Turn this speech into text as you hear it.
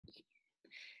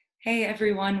Hey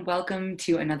everyone, welcome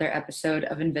to another episode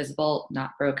of Invisible,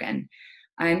 Not Broken.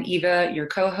 I'm Eva, your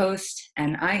co-host,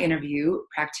 and I interview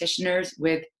practitioners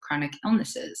with chronic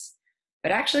illnesses.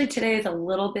 But actually today is a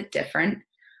little bit different.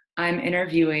 I'm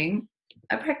interviewing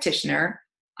a practitioner,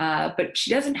 but she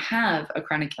doesn't have a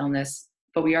chronic illness,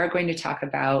 but we are going to talk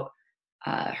about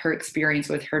her experience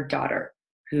with her daughter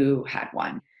who had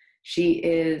one. She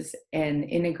is an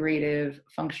integrative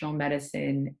functional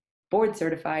medicine board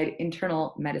certified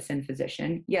internal medicine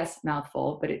physician. Yes,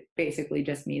 mouthful, but it basically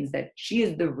just means that she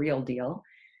is the real deal.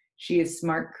 She is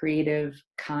smart, creative,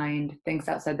 kind, thinks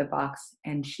outside the box,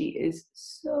 and she is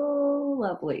so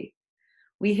lovely.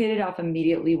 We hit it off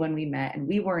immediately when we met, and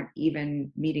we weren't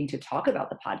even meeting to talk about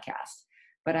the podcast,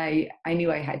 but I knew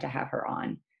I had to have her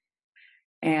on.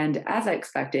 And as I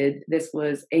expected, this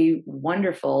was a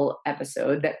wonderful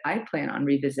episode that I plan on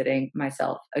revisiting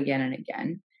myself again and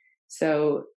again.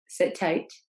 So sit tight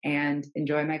and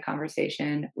enjoy my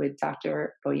conversation with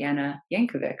Dr. Bojana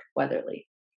Yankovic-Weatherly.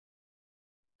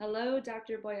 Hello,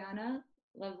 Dr. Bojana.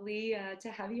 Lovely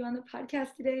to have you on the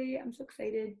podcast today. I'm so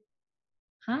excited.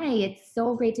 Hi, it's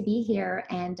so great to be here.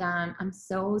 And I'm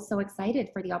so excited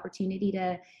for the opportunity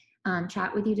to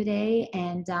chat with you today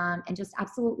and just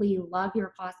absolutely love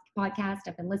your podcast.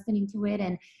 I've been listening to it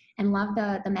and love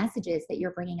the messages that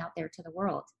you're bringing out there to the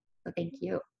world. So thank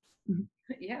you.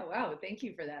 Yeah, wow. Thank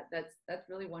you for that. That's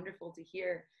really wonderful to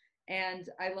hear. And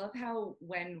I love how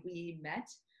when we met,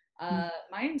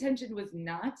 my intention was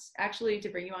not actually to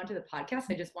bring you onto the podcast.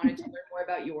 I just wanted to learn more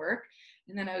about your work.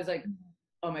 And then I was like,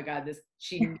 oh my God,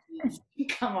 she needs to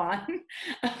come on.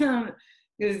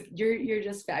 Because you're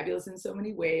just fabulous in so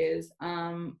many ways.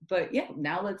 But yeah,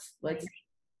 now let's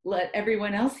let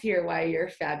everyone else hear why you're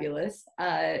fabulous.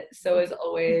 So as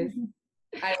always,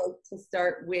 I like to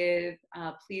start with,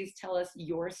 please tell us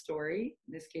your story.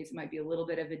 In this case, it might be a little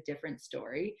bit of a different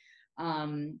story,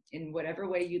 in whatever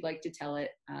way you'd like to tell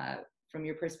it, from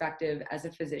your perspective as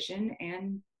a physician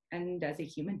and as a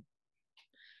human.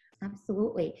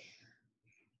 Absolutely.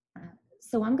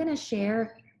 So I'm going to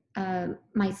share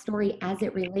my story as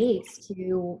it relates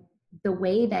to the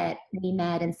way that we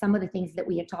met and some of the things that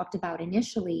we had talked about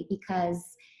initially,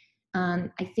 because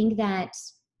I think that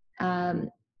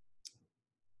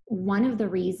one of the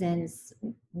reasons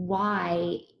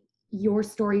why your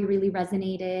story really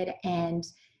resonated and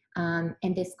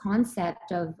this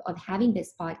concept of having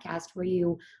this podcast where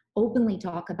you openly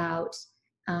talk about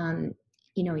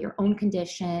your own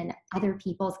condition, other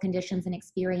people's conditions and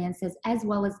experiences, as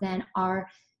well as then our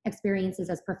experiences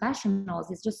as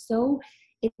professionals, is just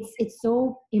it's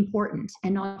so important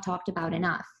and not talked about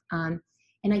enough. And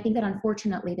I think that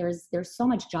unfortunately there's so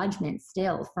much judgment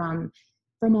still from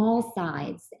all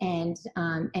sides, and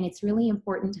it's really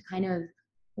important to kind of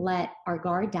let our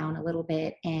guard down a little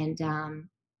bit and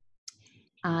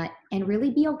really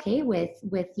be okay with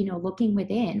looking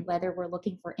within, whether we're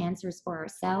looking for answers for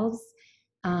ourselves,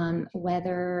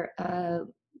 whether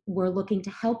we're looking to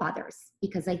help others,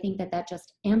 because I think that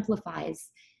just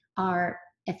amplifies our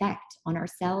effect on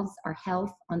ourselves, our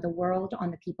health, on the world,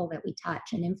 on the people that we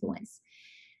touch and influence.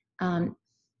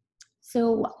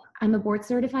 So I'm a board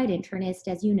certified internist,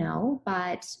 as you know,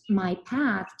 but my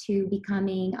path to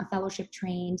becoming a fellowship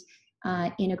trained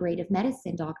integrative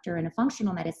medicine doctor and a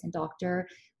functional medicine doctor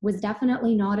was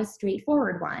definitely not a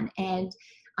straightforward one. And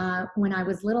when I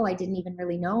was little, I didn't even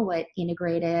really know what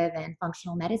integrative and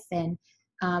functional medicine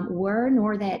were,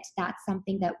 nor that that's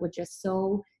something that would just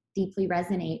so deeply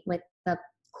resonate with the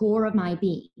core of my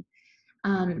being.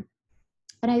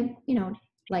 But I,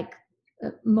 like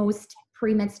most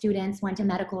pre-med students, went to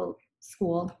medical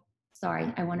school.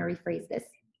 Sorry, I want to rephrase this.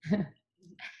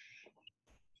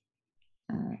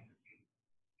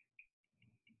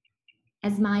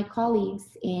 As my colleagues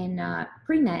in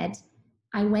pre-med,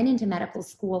 I went into medical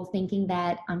school thinking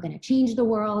that I'm going to change the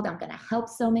world, I'm going to help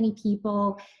so many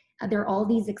people. There are all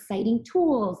these exciting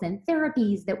tools and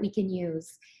therapies that we can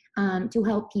use to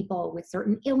help people with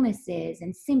certain illnesses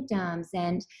and symptoms.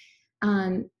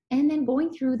 And then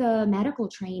going through the medical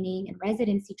training and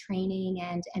residency training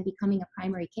and becoming a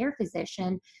primary care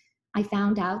physician, I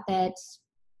found out that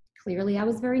clearly I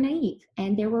was very naive,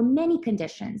 and there were many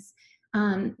conditions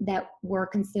that were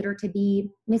considered to be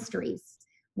mysteries,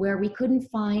 where we couldn't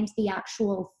find the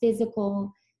actual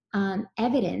physical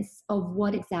evidence of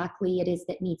what exactly it is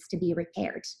that needs to be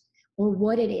repaired or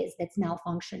what it is that's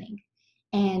malfunctioning.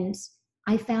 And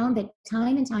I found that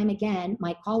time and time again,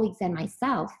 my colleagues and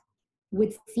myself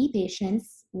would see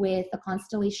patients with a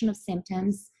constellation of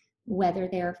symptoms, whether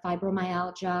they're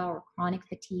fibromyalgia or chronic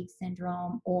fatigue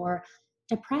syndrome or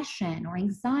depression or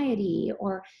anxiety,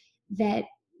 or that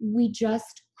we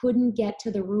just couldn't get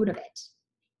to the root of it.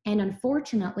 And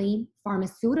unfortunately,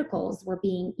 pharmaceuticals were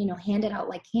being, handed out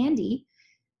like candy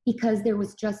because there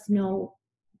was just no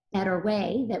better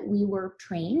way that we were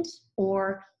trained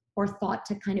or thought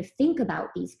to kind of think about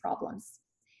these problems.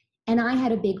 And I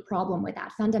had a big problem with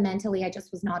that. Fundamentally, I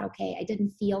just was not okay. I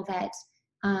didn't feel that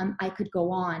I could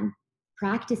go on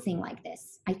practicing like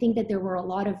this. I think that there were a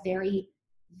lot of very,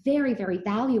 very, very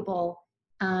valuable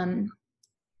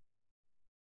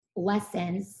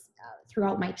lessons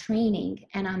throughout my training.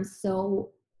 And I'm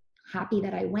so happy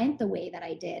that I went the way that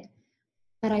I did.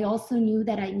 But I also knew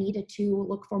that I needed to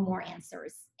look for more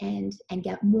answers and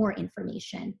get more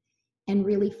information and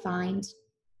really find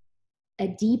a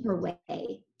deeper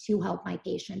way to help my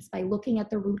patients by looking at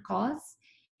the root cause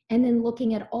and then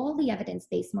looking at all the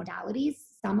evidence-based modalities,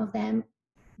 some of them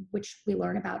which we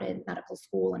learn about in medical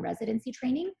school and residency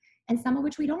training, and some of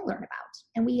which we don't learn about.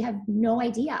 And we have no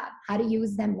idea how to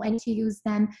use them, when to use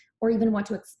them, or even what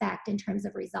to expect in terms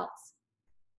of results.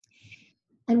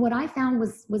 And what I found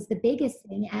was the biggest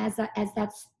thing as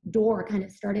that door kind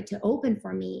of started to open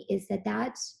for me is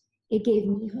that it gave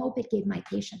me hope, it gave my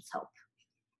patients hope.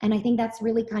 And I think that's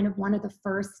really kind of one of the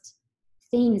first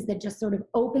things that just sort of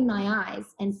opened my eyes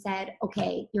and said,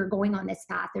 okay, you're going on this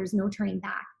path, there's no turning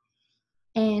back.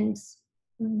 And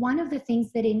one of the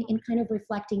things that in kind of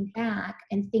reflecting back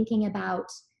and thinking about,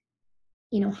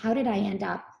 how did I end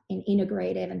up in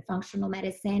integrative and functional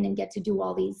medicine and get to do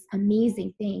all these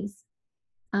amazing things,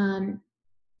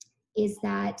 is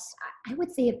that I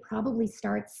would say it probably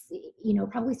started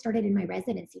in my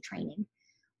residency training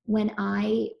when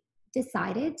I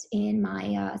decided in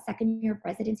my second year of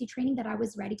residency training that I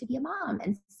was ready to be a mom.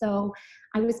 And so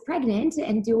I was pregnant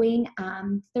and doing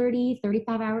 30,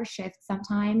 35-hour shifts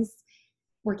sometimes,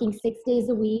 working 6 days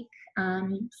a week,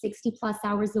 60 plus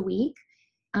hours a week,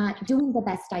 doing the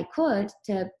best I could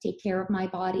to take care of my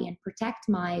body and protect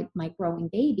my growing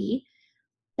baby,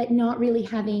 but not really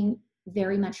having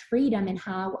very much freedom in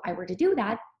how I were to do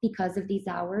that because of these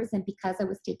hours and because I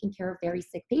was taking care of very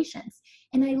sick patients.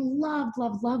 And I loved,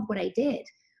 loved, loved what I did.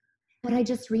 But I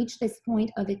just reached this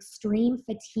point of extreme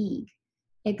fatigue,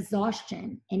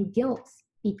 exhaustion, and guilt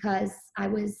because I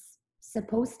was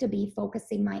supposed to be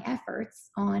focusing my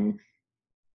efforts on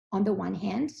the one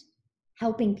hand,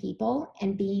 helping people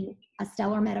and being a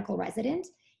stellar medical resident,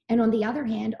 and on the other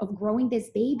hand, of growing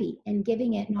this baby and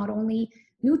giving it not only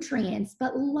nutrients,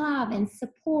 but love and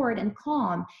support and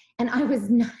calm. And I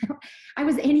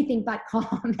was anything but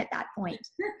calm at that point.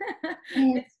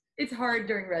 It's hard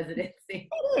during residency.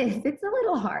 It is, it's a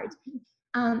little hard.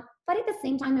 But at the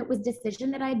same time, it was a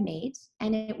decision that I'd made,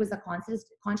 and it was a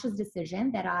conscious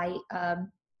decision that I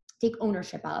take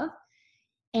ownership of.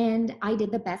 And I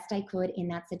did the best I could in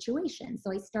that situation.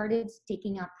 So I started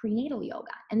taking up prenatal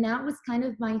yoga. And that was kind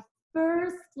of my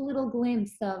first little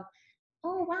glimpse of,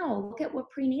 oh, wow, look at what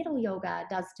prenatal yoga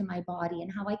does to my body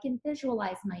and how I can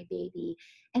visualize my baby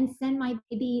and send my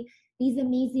baby these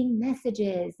amazing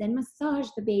messages and massage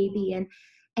the baby.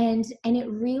 And it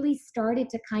really started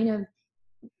to kind of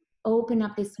open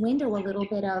up this window a little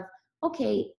bit of,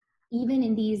 okay, even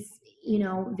in these,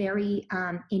 very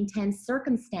intense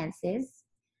circumstances,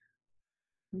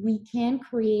 we can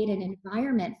create an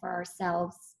environment for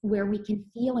ourselves where we can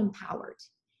feel empowered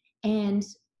and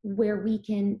where we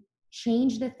can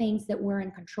change the things that we're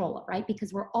in control of, right?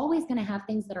 Because we're always going to have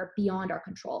things that are beyond our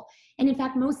control. And in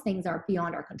fact, most things are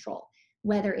beyond our control,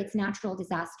 whether it's natural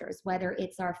disasters, whether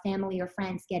it's our family or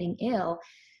friends getting ill,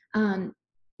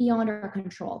 beyond our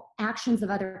control, actions of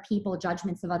other people,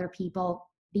 judgments of other people,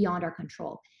 beyond our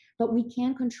control. But we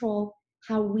can control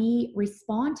how we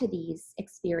respond to these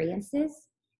experiences,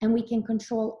 and we can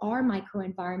control our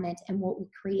microenvironment and what we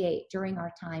create during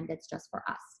our time that's just for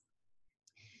us.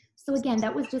 So again,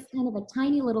 that was just kind of a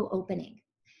tiny little opening.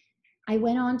 I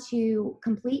went on to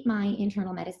complete my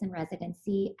internal medicine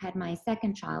residency, had my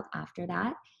second child after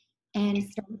that, and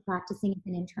started practicing as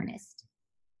an internist.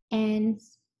 And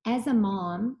as a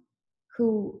mom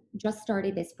who just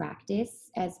started this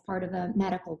practice as part of a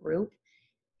medical group,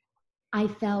 I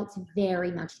felt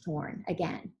very much torn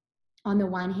again. On the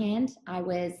one hand, I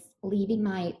was leaving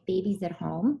my babies at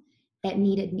home that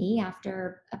needed me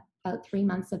after about 3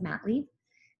 months of mat leave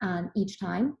each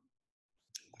time,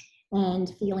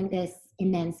 and feeling this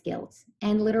immense guilt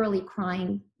and literally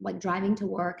crying, like driving to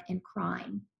work and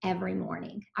crying every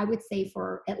morning, I would say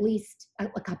for at least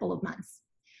a couple of months.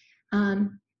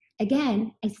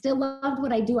 Again, I still loved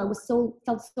what I do.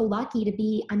 Felt so lucky to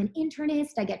be, I'm an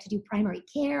internist, I get to do primary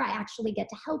care, I actually get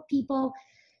to help people,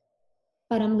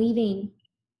 but I'm leaving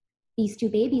these 2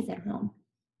 babies at home.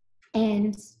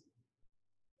 And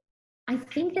I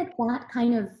think that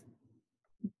kind of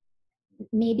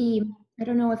maybe, I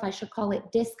don't know if I should call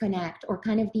it disconnect, or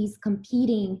kind of these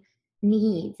competing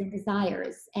needs and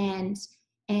desires, and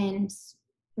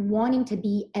wanting to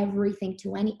be everything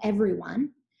to everyone,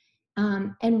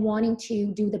 and wanting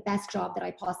to do the best job that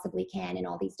I possibly can in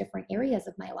all these different areas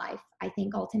of my life, I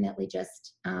think ultimately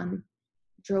just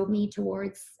drove me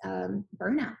towards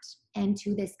burnout, and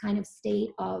to this kind of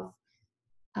state of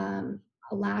a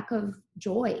lack of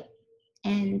joy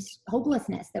and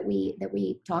hopelessness that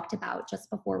we talked about just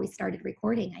before we started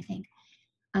recording, I think.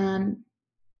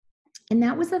 And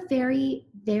that was a very,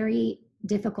 very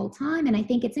difficult time. And I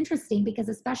think it's interesting because,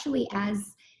 especially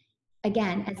as,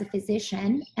 again, as a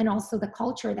physician, and also the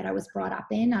culture that I was brought up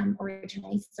in, I'm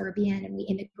originally Serbian and we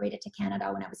immigrated to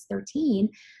Canada when I was 13.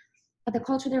 But the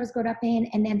culture that I was brought up in,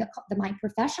 and then my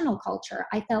professional culture,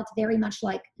 I felt very much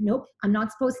like, nope, I'm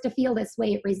not supposed to feel this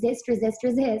way. Resist, resist,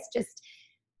 resist. Just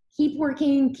keep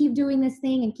working, keep doing this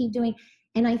thing, and keep doing.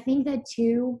 And I think that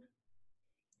to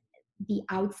the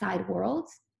outside world,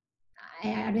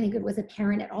 I don't think it was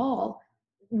apparent at all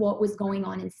what was going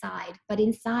on inside. But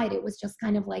inside, it was just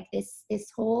kind of like this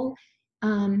whole,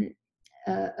 I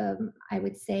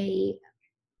would say,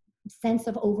 sense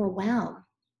of overwhelm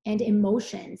and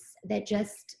emotions that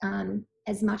just,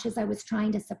 as much as I was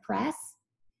trying to suppress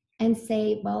and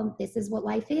say, well, this is what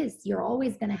life is. You're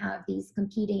always going to have these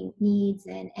competing needs,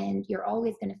 and you're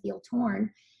always going to feel torn.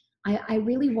 I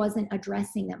really wasn't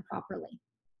addressing them properly.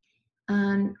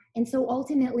 And so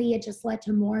ultimately it just led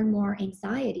to more and more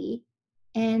anxiety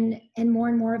and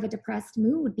more of a depressed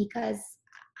mood, because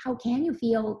how can you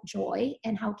feel joy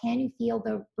and how can you feel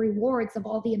the rewards of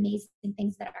all the amazing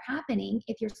things that are happening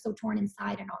if you're so torn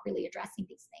inside and not really addressing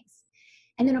these things?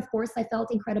 And then, of course, I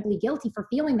felt incredibly guilty for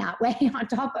feeling that way on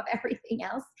top of everything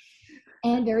else,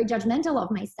 and very judgmental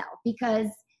of myself because,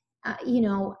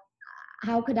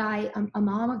 how could I, a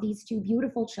mom of these two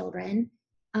beautiful children,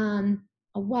 a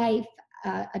wife,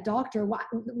 a doctor,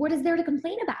 what is there to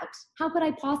complain about? How could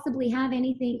I possibly have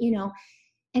anything,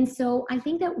 And so I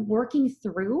think that working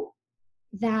through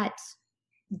that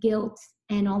guilt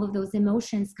and all of those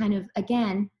emotions kind of,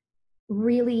 again,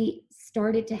 really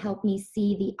started to help me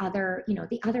see the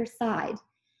other side.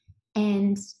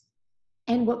 And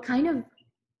what kind of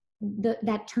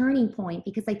that turning point,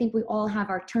 because I think we all have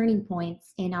our turning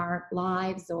points in our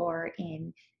lives, or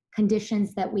in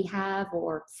conditions that we have,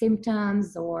 or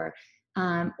symptoms, or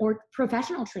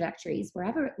professional trajectories,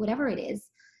 whatever it is.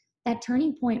 That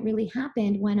turning point really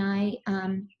happened when I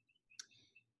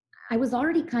was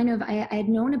already I had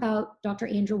known about Dr.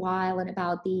 Andrew Weil and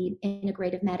about the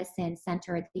Integrative Medicine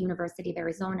Center at the University of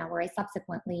Arizona, where I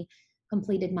subsequently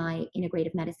completed my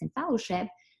Integrative Medicine Fellowship.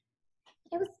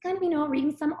 I was kind of,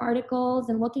 reading some articles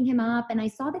and looking him up, and I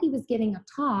saw that he was giving a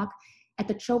talk at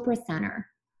the Chopra Center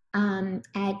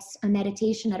at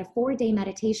a 4-day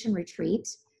meditation retreat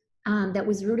that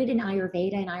was rooted in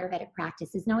Ayurveda and Ayurvedic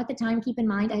practices. Now, at the time, keep in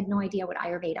mind, I had no idea what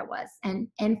Ayurveda was.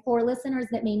 And for listeners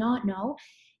that may not know,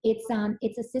 it's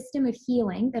a system of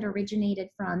healing that originated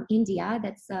from India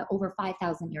that's over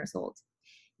 5,000 years old.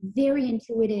 Very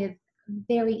intuitive,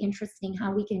 very interesting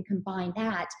how we can combine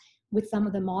that with some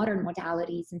of the modern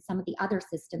modalities and some of the other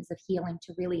systems of healing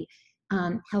to really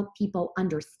help people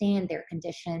understand their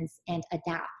conditions and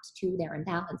adapt to their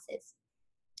imbalances.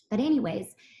 But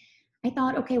anyways, I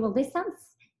thought, okay, well, this sounds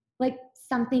like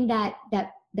something that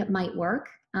might work.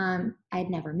 I'd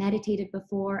never meditated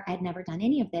before. I'd never done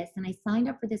any of this. And I signed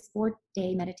up for this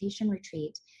 4-day meditation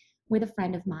retreat with a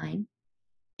friend of mine.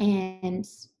 And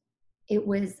it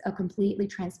was a completely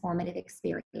transformative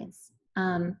experience.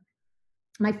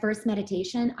 My first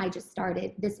meditation, I just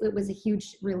started this. It was a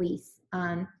huge release.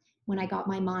 When I got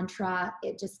my mantra,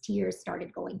 tears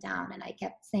started going down, and I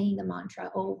kept saying the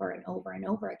mantra over and over and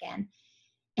over again.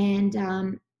 And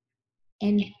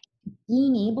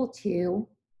being able to,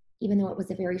 even though it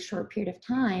was a very short period of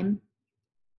time,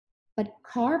 but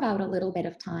carve out a little bit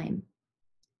of time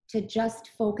to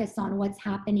just focus on what's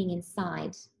happening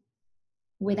inside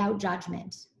without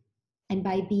judgment, and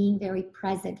by being very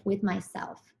present with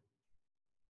myself,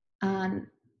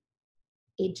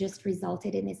 it just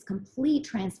resulted in this complete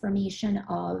transformation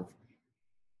of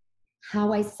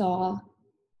how I saw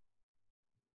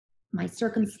my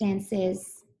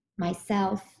circumstances,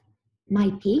 myself, my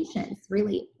patients,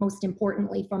 really most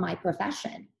importantly for my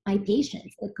profession, my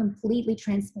patients. It completely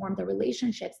transformed the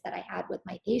relationships that I had with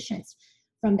my patients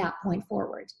from that point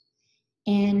forward.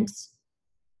 And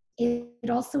it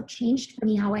also changed for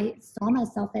me how I saw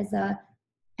myself as a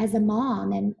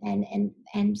mom, and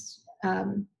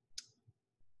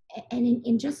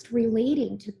in just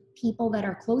relating to people that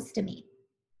are close to me.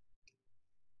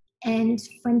 And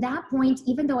from that point,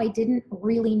 even though I didn't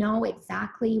really know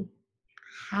exactly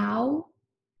how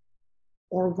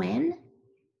or when,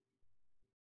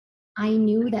 I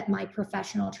knew that my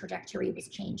professional trajectory was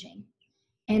changing.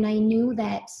 And I knew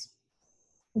that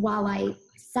while I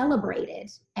celebrated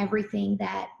everything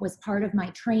that was part of my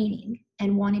training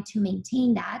and wanted to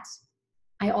maintain that,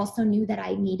 I also knew that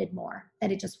I needed more,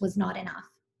 that it just was not enough.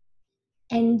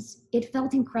 And it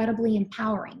felt incredibly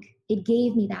empowering. It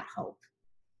gave me that hope.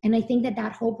 And I think that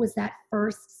that hope was that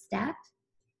first step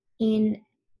in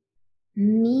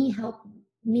me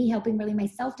helping really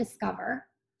myself discover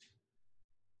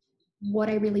what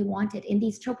I really wanted. In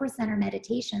these Chopra Center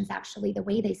meditations, actually, the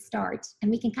way they start,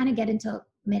 and we can kind of get into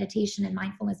meditation and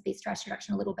mindfulness-based stress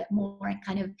reduction a little bit more and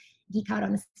kind of geek out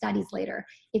on the studies later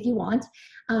if you want.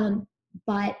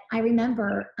 But I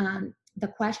remember the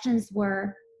questions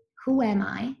were, who am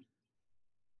I?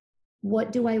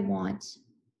 What do I want?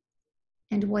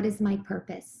 And what is my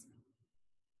purpose?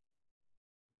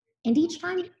 And each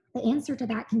time the answer to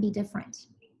that can be different.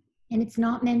 And it's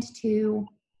not meant to,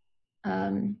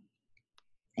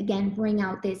 again, bring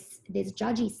out this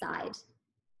judgy side,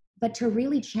 but to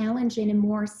really challenge in a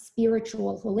more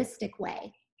spiritual, holistic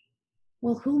way.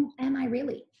 Well, who am I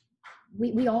really?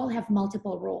 We all have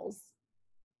multiple roles,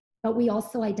 but we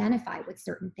also identify with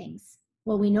certain things.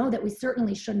 Well, we know that we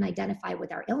certainly shouldn't identify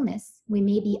with our illness. We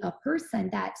may be a person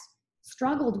that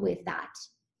struggled with that,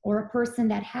 or a person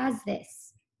that has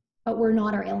this, but we're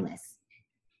not our illness.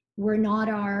 We're not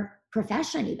our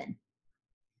profession even.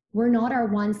 We're not our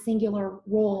one singular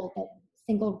role, the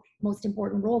single most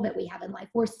important role that we have in life.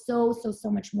 We're so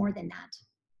much more than that.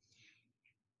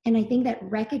 And I think that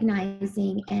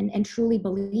recognizing and truly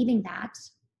believing that,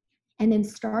 and then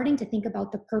starting to think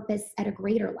about the purpose at a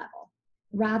greater level,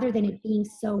 rather than it being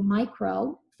so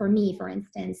micro, for me, for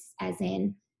instance, as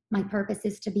in my purpose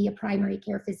is to be a primary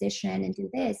care physician and do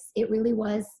this, it really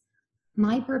was,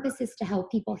 my purpose is to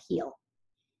help people heal.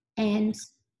 And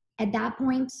at that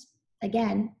point,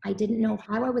 again, I didn't know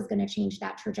how I was going to change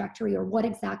that trajectory or what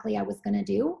exactly I was going to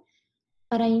do,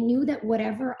 but I knew that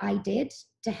whatever I did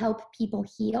to help people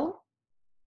heal,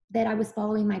 that I was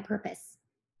following my purpose.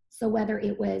 So whether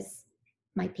it was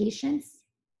my patients,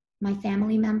 my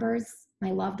family members,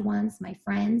 my loved ones, my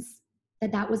friends,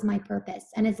 that was my purpose.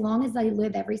 And as long as I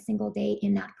live every single day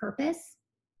in that purpose,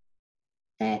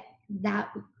 that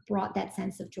brought that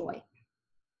sense of joy.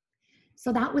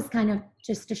 So that was kind of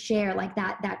just to share like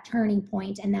that turning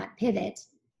point and that pivot.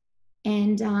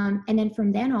 And then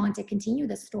from then on, to continue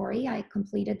the story, I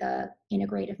completed the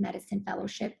Integrative Medicine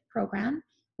Fellowship program,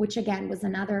 which again was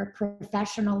another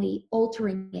professionally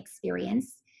altering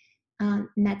experience.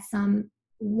 Met some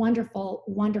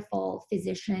wonderful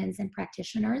physicians and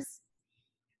practitioners,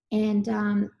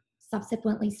 and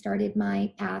subsequently started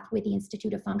my path with the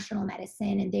Institute of Functional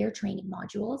Medicine and their training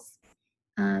modules.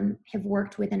 Have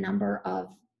worked with a number of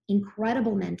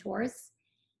incredible mentors,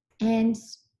 and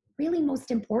really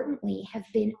most importantly, have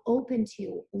been open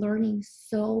to learning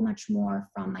so much more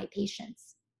from my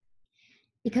patients.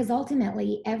 Because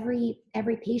ultimately, every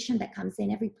patient that comes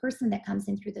in, every person that comes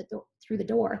in through the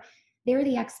door, they're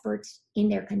the expert in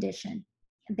their condition.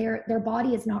 Their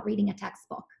body is not reading a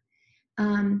textbook.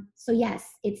 So yes,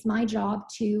 it's my job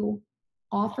to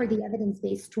offer the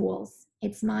evidence-based tools.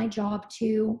 It's my job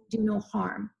to do no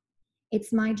harm.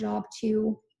 It's my job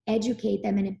to educate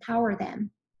them and empower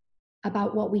them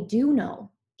about what we do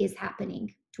know is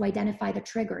happening, to identify the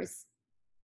triggers.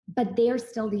 But they're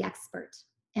still the expert.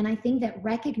 And I think that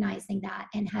recognizing that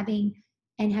and having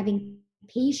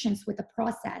patience with the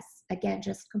process, again,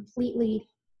 just completely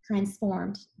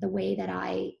transformed the way that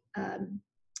I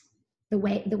the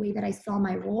way that I saw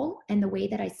my role and the way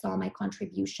that I saw my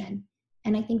contribution.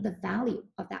 And I think the value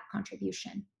of that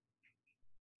contribution.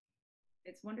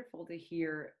 It's wonderful to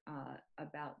hear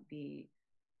about the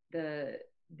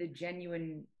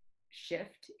genuine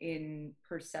shift in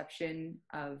perception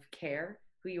of care,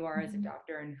 who you are as a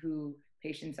doctor and who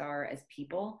patients are as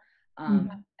people,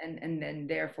 and then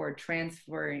therefore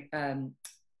transferring,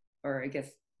 or I guess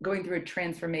going through a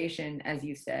transformation, as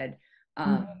you said,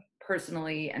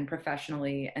 personally and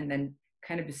professionally, and then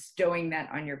kind of bestowing that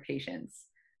on your patients.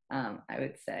 I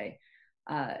would say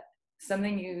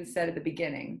something you said at the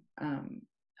beginning,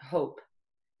 hope.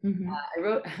 I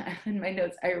wrote in my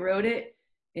notes, I wrote it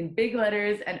in big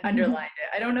letters and underlined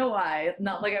it. I don't know why,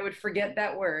 not like I would forget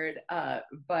that word,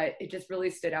 but it just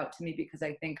really stood out to me because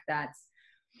I think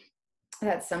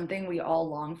that's something we all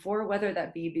long for, whether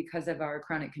that be because of our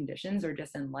chronic conditions or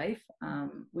just in life.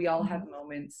 We all have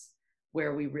moments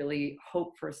where we really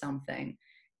hope for something,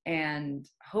 and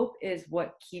hope is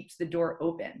what keeps the door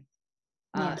open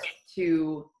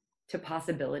to to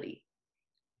possibility.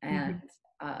 And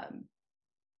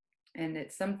and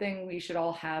it's something we should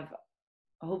all have,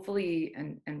 hopefully,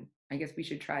 and I guess we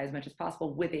should try as much as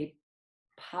possible with a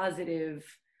positive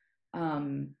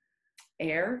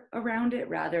air around it,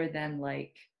 rather than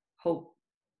hope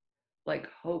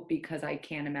because I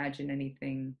can't imagine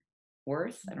anything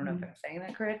worse. I don't know if I'm saying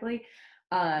that correctly.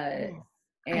 Yes,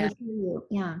 I And hear you.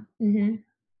 Yeah.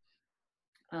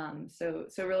 so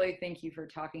really thank you for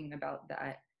talking about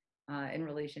that in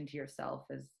relation to yourself,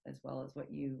 as well as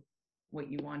what you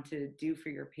want to do for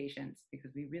your patients,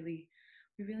 because we really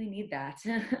need that.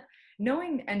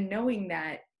 knowing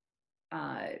that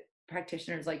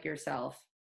practitioners like yourself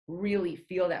really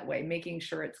feel that way, making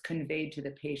sure it's conveyed to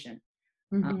the patient,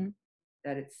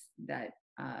 that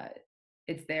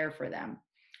it's there for them.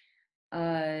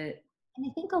 And I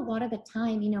think a lot of the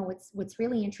time, what's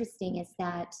really interesting is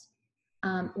that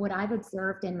what I've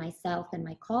observed in myself and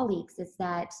my colleagues is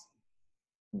that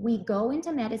we go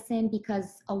into medicine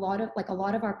because a lot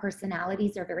of our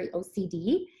personalities are very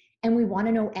OCD, and we want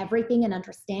to know everything and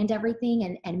understand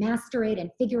everything and master it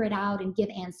and figure it out and give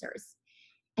answers.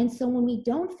 And so when we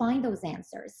don't find those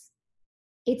answers,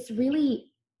 it's really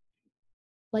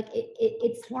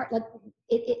it's hard,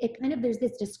 it kind of, there's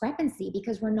this discrepancy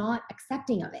because we're not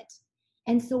accepting of it.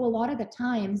 And so a lot of the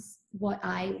times what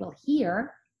I will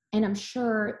hear, and I'm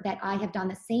sure that I have done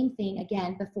the same thing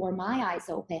again before my eyes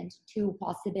opened to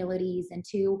possibilities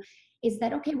is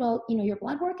that, okay, well, your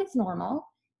blood work is normal,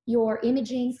 your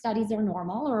imaging studies are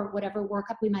normal, or whatever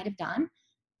workup we might have done.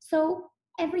 So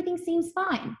everything seems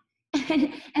fine.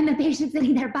 And the patient's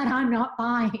sitting there, but I'm not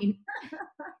fine.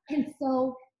 And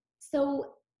so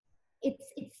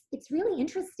it's really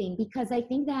interesting, because I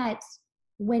think that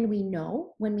when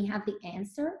we have the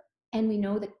answer and we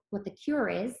know what the cure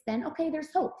is, then okay,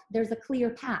 there's hope. There's a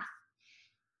clear path.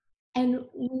 And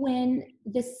when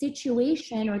the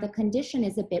situation or the condition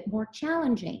is a bit more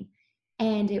challenging,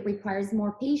 and it requires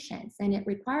more patience, and it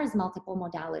requires multiple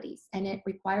modalities, and it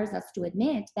requires us to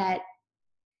admit that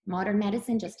modern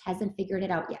medicine just hasn't figured it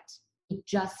out yet. We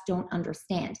just don't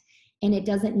understand. And it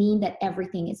doesn't mean that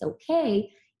everything is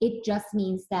okay. It just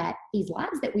means that these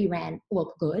labs that we ran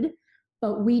look good,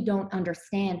 but we don't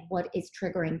understand what is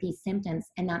triggering these symptoms.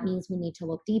 And that means we need to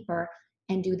look deeper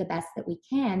and do the best that we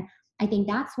can. I think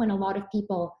that's when a lot of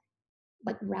people,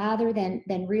 rather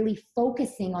than really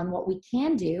focusing on what we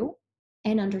can do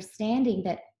and understanding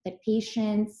that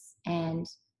patients and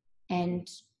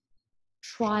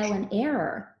trial and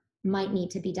error might need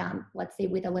to be done, let's say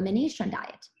with elimination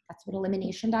diet. That's what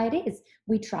elimination diet is.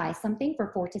 We try something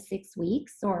for 4 to 6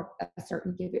 weeks or a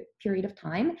certain period of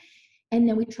time, and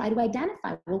then we try to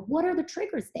identify, well, what are the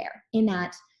triggers there in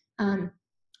that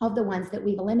of the ones that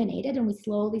we've eliminated, and we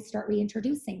slowly start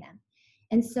reintroducing them.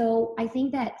 And so I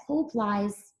think that hope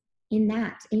lies in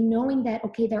that, in knowing that,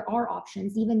 okay, there are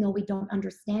options, even though we don't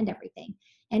understand everything.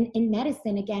 And in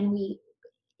medicine, again, we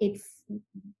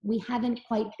haven't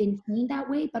quite been trained that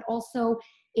way, but also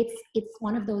it's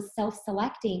one of those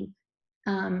self-selecting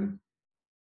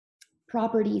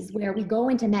properties where we go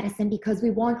into medicine because we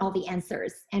want all the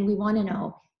answers and we want to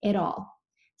know it all.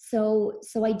 So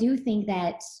I do think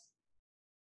that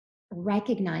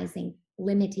recognizing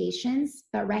limitations,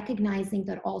 but recognizing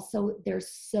that also there's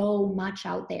so much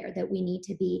out there that we need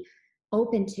to be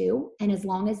open to, and as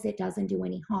long as it doesn't do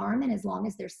any harm, and as long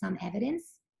as there's some evidence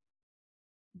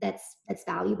that's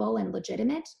valuable and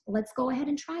legitimate, let's go ahead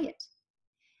and try it.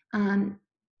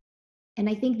 And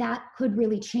I think that could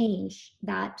really change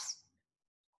that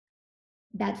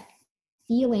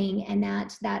feeling and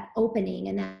that opening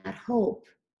and that hope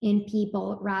in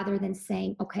people, rather than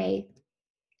saying, okay,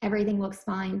 everything looks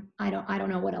fine, I don't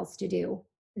know what else to do,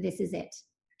 this is it.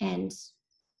 And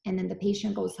then the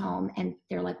patient goes home and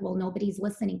they're like, well, nobody's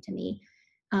listening to me,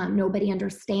 nobody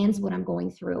understands what I'm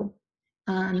going through,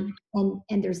 and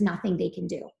there's nothing they can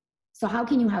do. So how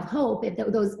can you have hope if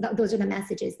those are the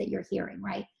messages that you're hearing,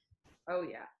 right? Oh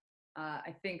yeah.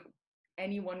 I think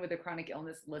anyone with a chronic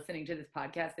illness listening to this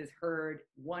podcast has heard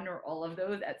one or all of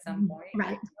those at some point.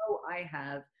 Right. I know I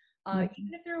have, even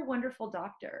if they're a wonderful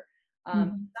doctor.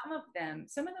 Some of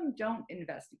them don't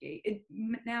investigate.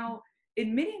 Now,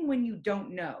 admitting when you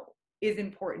don't know is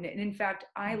important. And in fact,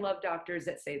 I love doctors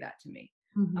that say that to me,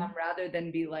 rather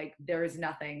than be like, there is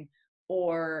nothing,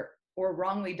 or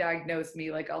wrongly diagnose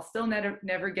me. Like, I'll still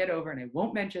never get over, and I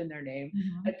won't mention their name,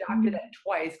 a doctor that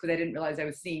twice, because I didn't realize I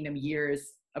was seeing them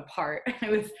years apart. I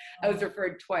was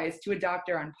referred twice to a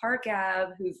doctor on Park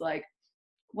Ave who's like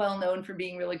well known for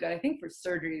being really good, I think, for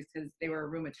surgeries, because they were a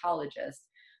rheumatologist.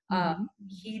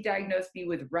 He diagnosed me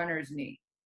with runner's knee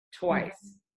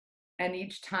twice. And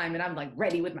each time, and I'm like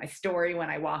ready with my story when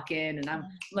I walk in, and I'm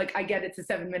like, I get it's a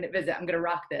 7-minute visit. I'm going to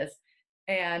rock this.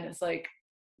 And it's like,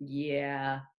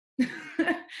 yeah,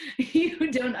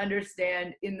 you don't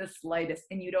understand in the slightest,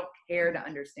 and you don't care to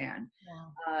understand.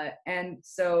 And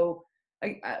so,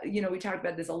 we talked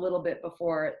about this a little bit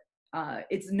before.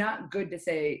 It's not good to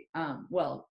say,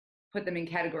 well, put them in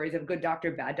categories of good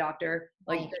doctor, bad doctor,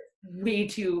 like way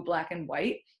too black and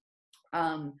white.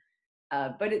 But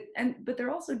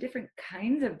they're also different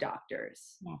kinds of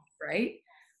doctors, right?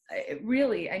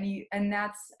 Really, and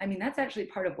that's actually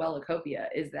part of Wellacopia,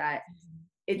 is that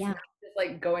it's not just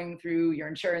like going through your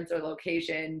insurance or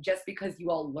location. Just because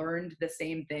you all learned the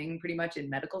same thing pretty much in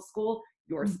medical school,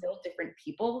 you're still different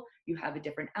people. You have a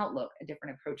different outlook, a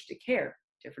different approach to care,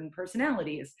 different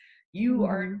personalities. You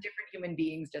are different human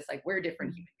beings, just like we're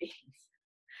different human beings.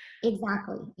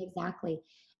 Exactly.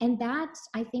 And that,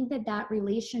 I think that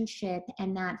relationship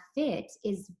and that fit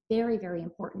is very, very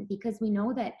important, because we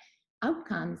know that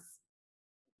outcomes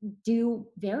do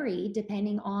vary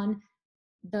depending on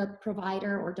the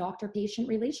provider or doctor-patient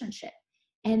relationship,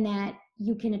 and that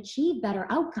you can achieve better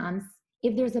outcomes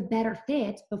if there's a better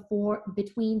fit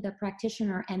between the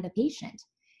practitioner and the patient.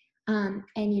 And,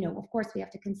 of course, we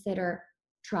have to consider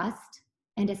trust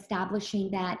and establishing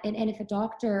that. And if a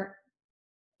doctor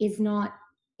is not,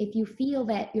 if you feel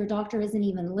that your doctor isn't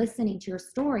even listening to your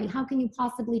story, how can you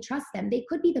possibly trust them? They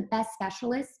could be the best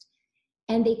specialist,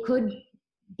 and they could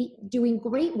be doing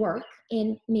great work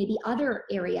in maybe other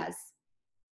areas.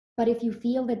 But if you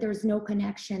feel that there's no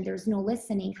connection, there's no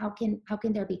listening, how can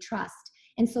there be trust?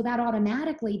 And so that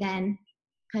automatically then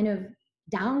kind of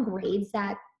downgrades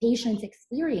that patient's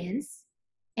experience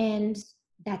and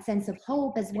that sense of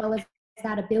hope, as well as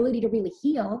that ability to really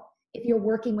heal, if you're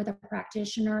working with a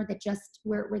practitioner that just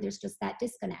where there's just that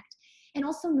disconnect. And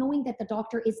also knowing that the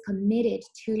doctor is committed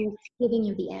to giving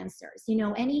you the answers.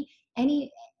 Any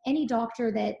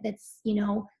doctor that's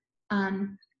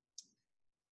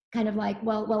kind of like,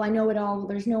 well, I know it all,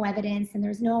 there's no evidence, and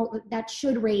that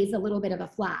should raise a little bit of a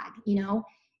flag,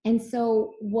 And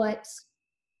so what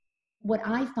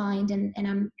I find, and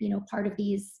I'm, part of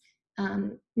these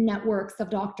networks of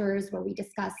doctors where we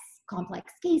discuss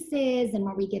complex cases and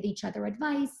where we give each other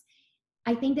advice,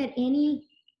 I think that any,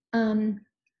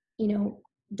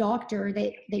 doctor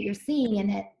that you're seeing, and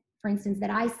that, for instance, that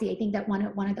I see, I think that one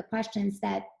of the questions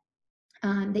that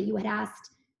you had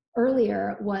asked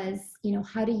earlier was,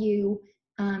 how do you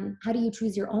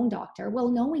choose your own doctor? Well,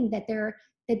 knowing that they're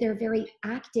very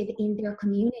active in their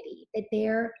community, that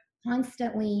they're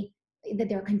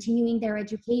continuing their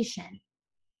education,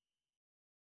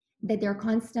 that they're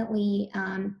constantly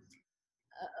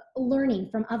learning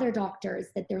from other doctors,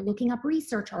 that they're looking up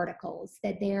research articles,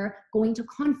 that they're going to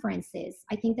conferences.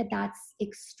 I think that that's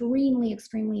extremely,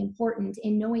 extremely important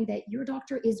in knowing that your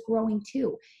doctor is growing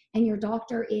too, and your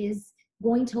doctor is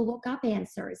going to look up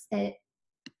answers that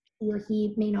he or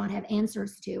he may not have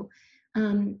answers to.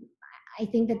 I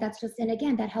think that that's just, and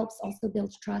again, that helps also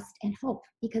build trust and hope,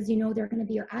 because they're going to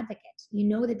be your advocate.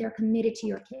 That they're committed to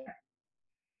your care.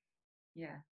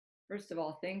 Yeah. First of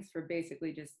all, thanks for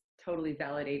basically just totally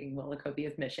validating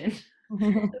Wellacopia's mission.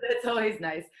 That's always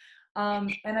nice.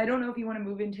 And I don't know if you want to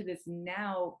move into this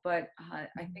now, but I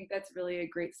think that's really a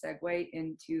great segue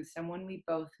into someone we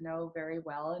both know very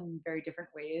well in very different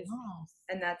ways. Yes.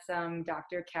 And that's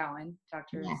Dr. Cowan,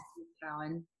 Dr. Yes. Steve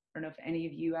Cowan. I don't know if any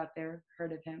of you out there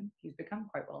heard of him. He's become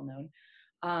quite well known.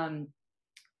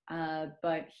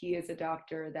 But he is a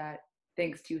doctor that,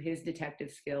 thanks to his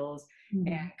detective skills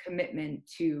and commitment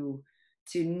to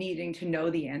needing to know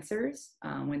the answers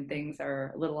when things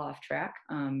are a little off track.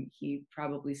 He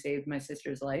probably saved my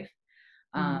sister's life.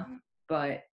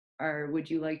 But would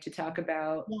you like to talk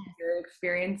about your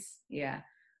experience? Yeah.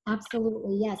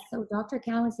 Absolutely, yes. So Dr.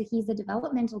 Cowan, so he's a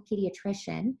developmental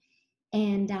pediatrician,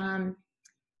 and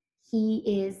he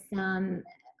is,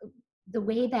 the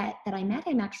way that I met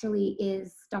him actually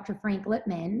is Dr. Frank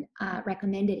Lippman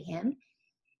recommended him.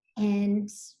 And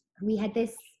we had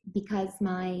this because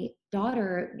my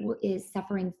daughter is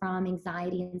suffering from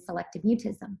anxiety and selective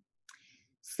mutism.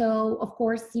 So, of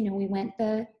course, we went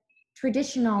the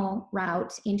traditional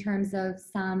route in terms of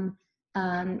some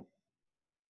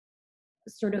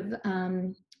sort of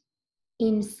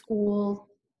in-school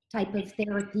type of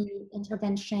therapy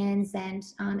interventions, and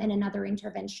another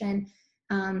intervention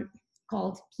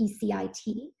called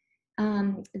PCIT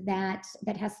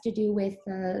that has to do with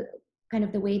kind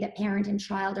of the way that parent and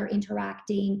child are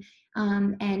interacting,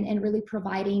 and really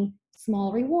providing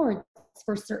small rewards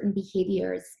for certain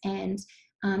behaviors, and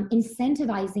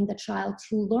incentivizing the child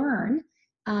to learn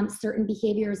certain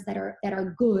behaviors that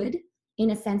are good,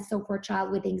 in a sense. So for a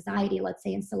child with anxiety, let's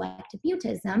say in selective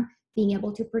mutism, being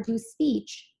able to produce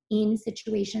speech in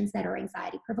situations that are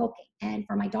anxiety provoking. And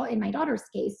for in my daughter's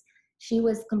case, she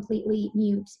was completely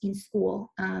mute in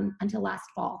school until last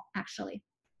fall, actually.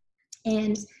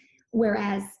 And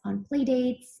whereas on play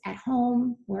dates, at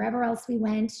home, wherever else we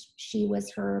went, she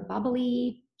was her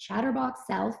bubbly, chatterbox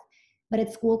self, but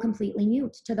at school completely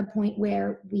mute, to the point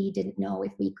where we didn't know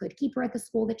if we could keep her at the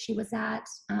school that she was at,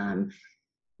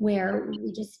 where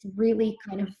we just really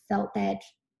kind of felt that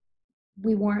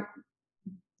we weren't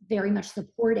very much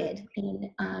supported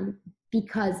in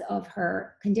because of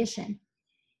her condition.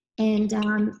 And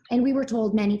we were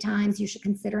told many times you should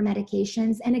consider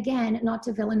medications. And again, not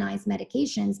to villainize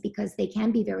medications, because they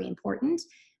can be very important.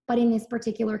 But in this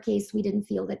particular case, we didn't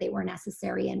feel that they were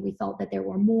necessary. And we felt that there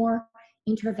were more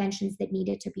interventions that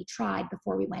needed to be tried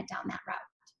before we went down that route.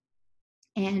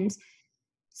 And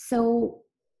so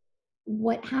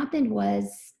what happened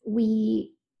was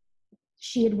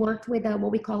she had worked with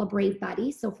what we call a brave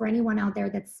buddy. So for anyone out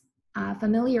there that's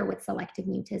familiar with selective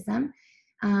mutism,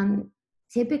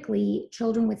 typically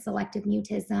children with selective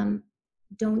mutism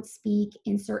don't speak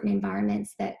in certain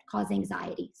environments that cause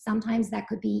anxiety. Sometimes that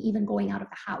could be even going out of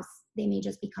the house. They may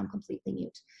just become completely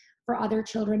mute. For other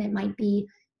children, it might be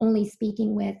only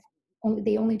speaking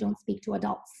they only don't speak to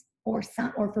adults, or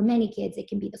for many kids, it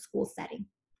can be the school setting.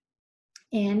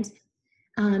 And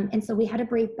so we had a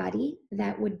brave buddy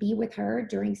that would be with her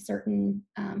during certain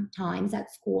times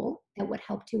at school that would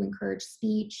help to encourage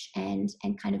speech and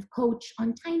kind of coach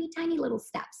on tiny, tiny little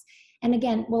steps. And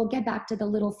again, we'll get back to the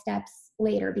little steps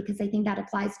later, because I think that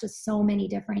applies to so many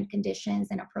different conditions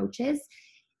and approaches,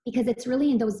 because it's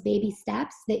really in those baby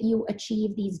steps that you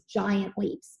achieve these giant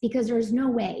leaps. Because there's no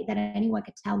way that anyone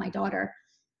could tell my daughter,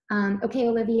 okay,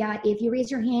 Olivia, if you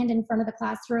raise your hand in front of the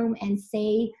classroom and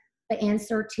say the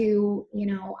answer to,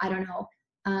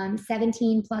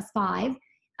 17 plus 5,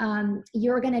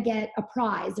 you're going to get a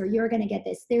prize, or you're going to get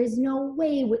this. There's no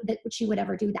way that she would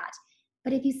ever do that.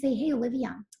 But if you say, hey,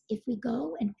 Olivia, if we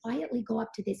go and quietly go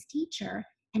up to this teacher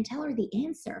and tell her the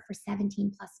answer for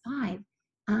 17 plus 5,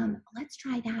 let's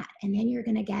try that. And then you're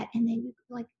going to get, and then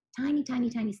like tiny, tiny,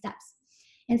 tiny steps.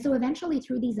 And so eventually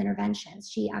through these interventions,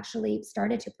 she actually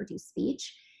started to produce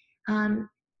speech.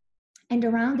 And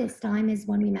around this time is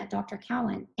when we met Dr.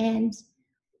 Cowan. And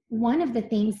one of the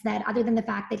things that, other than the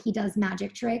fact that he does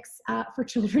magic tricks for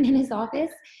children in his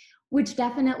office, which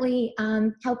definitely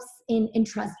helps in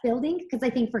trust building, because I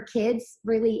think for kids,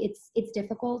 really, it's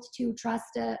difficult to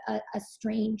trust a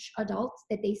strange adult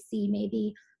that they see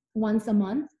maybe once a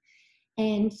month,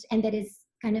 and that is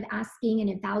kind of asking and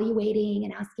evaluating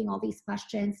and asking all these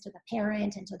questions to the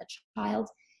parent and to the child.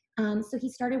 So he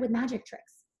started with magic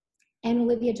tricks. And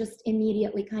Olivia just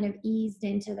immediately kind of eased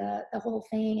into the whole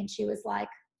thing. And she was like,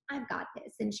 I've got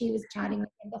this. And she was chatting with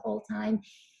him the whole time.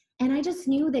 And I just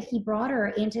knew that he brought her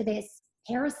into this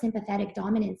parasympathetic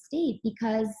dominant state,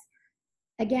 because,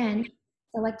 again,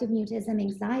 selective mutism,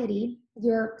 anxiety,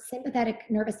 you're sympathetic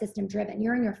nervous system driven.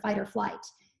 You're in your fight or flight.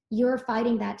 You're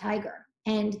fighting that tiger.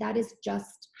 And that is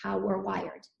just how we're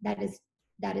wired. That is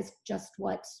just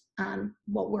what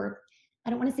we're, I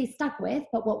don't want to say stuck with,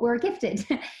 but what we're gifted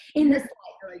in this life.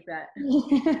 I like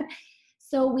that.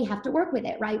 So we have to work with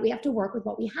it, right? We have to work with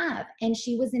what we have. And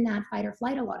she was in that fight or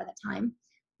flight a lot of the time.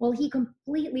 Well, he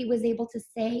completely was able to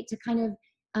kind of,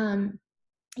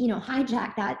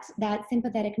 hijack that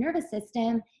sympathetic nervous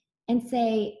system and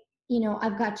say,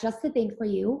 I've got just the thing for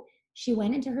you. She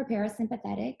went into her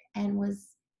parasympathetic and was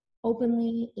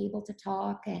openly able to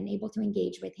talk and able to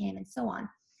engage with him and so on.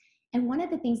 And one of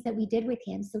the things that we did with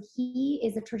him, so he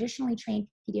is a traditionally trained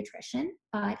pediatrician,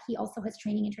 but he also has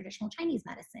training in traditional Chinese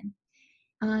medicine.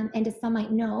 And as some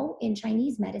might know, in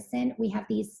Chinese medicine, we have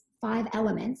these 5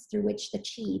 elements through which the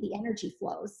qi, the energy,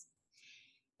 flows.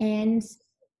 And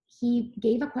he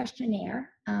gave a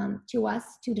questionnaire to us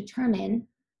to determine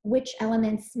which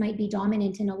elements might be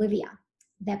dominant in Olivia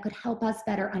that could help us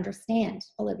better understand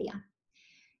Olivia.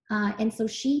 And so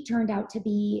she turned out to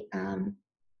be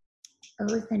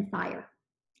earth and fire.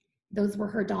 Those were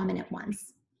her dominant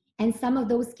ones. And some of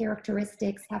those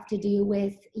characteristics have to do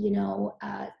with,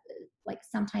 like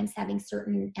sometimes having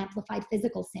certain amplified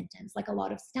physical symptoms, like a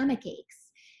lot of stomach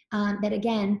aches. That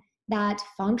again, that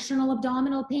functional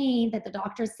abdominal pain that the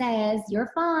doctor says,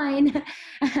 you're fine,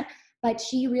 but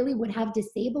she really would have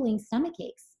disabling stomach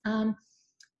aches.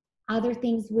 Other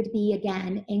things would be,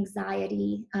 again,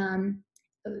 anxiety,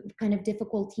 kind of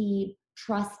difficulty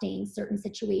trusting certain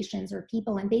situations or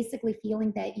people, and basically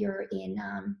feeling that you're in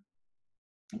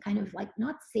kind of like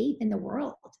not safe in the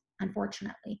world,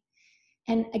 unfortunately.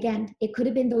 And again, it could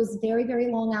have been those very,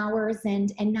 very long hours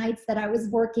and nights that I was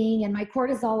working and my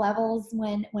cortisol levels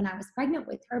when I was pregnant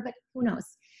with her, but who knows?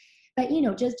 But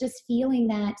just feeling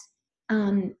that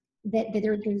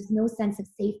there's no sense of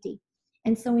safety.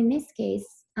 And so in this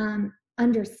case,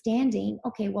 understanding,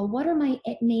 okay, well, what are my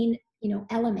main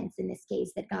elements in this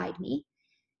case that guide me,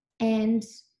 and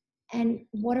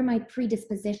what are my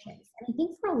predispositions? And I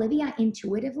think for Olivia,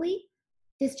 intuitively,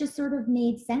 this just sort of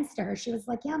made sense to her. She was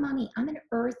like, yeah, mommy, I'm an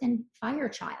earth and fire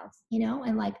child,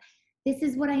 and like, this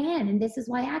is what I am, and this is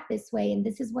why I act this way, and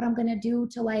this is what I'm going to do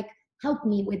to like help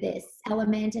me with this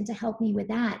element and to help me with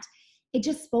that. It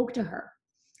just spoke to her.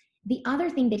 The other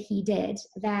thing that he did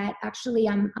that actually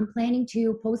I'm planning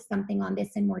to post something on this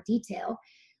in more detail,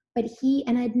 but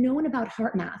I'd known about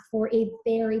heart math for a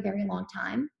very, very long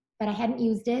time, but I hadn't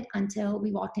used it until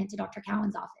we walked into Dr.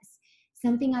 Cowan's office.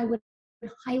 Something I would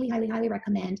highly, highly, highly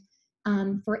recommend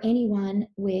for anyone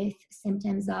with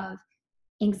symptoms of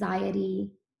anxiety,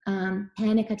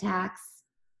 panic attacks,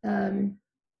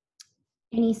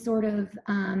 any sort of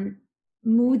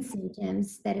mood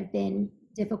symptoms that have been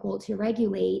difficult to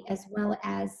regulate, as well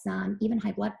as even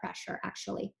high blood pressure,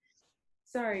 actually.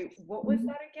 Sorry, what was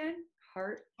that again?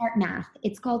 Heart math.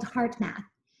 It's called Heart Math.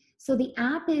 So the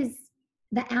app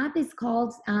is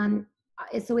called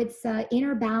so it's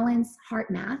Inner Balance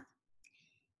Heart Math.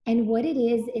 And what it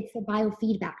is, it's a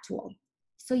biofeedback tool.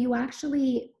 So you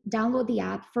actually download the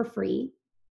app for free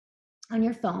on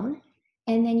your phone,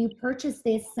 and then you purchase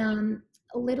this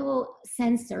little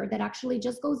sensor that actually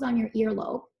just goes on your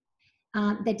earlobe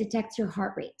that detects your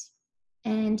heart rate.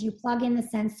 And you plug in the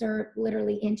sensor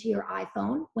literally into your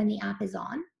iPhone when the app is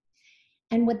on.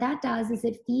 And what that does is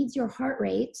it feeds your heart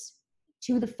rate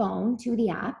to the phone, to the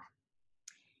app.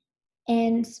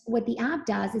 And what the app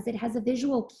does is it has a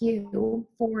visual cue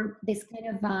for this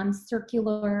kind of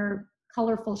circular,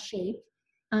 colorful shape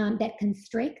that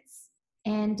constricts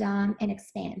and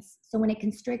expands. So when it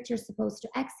constricts, you're supposed to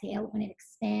exhale. When it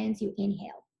expands, you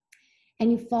inhale. And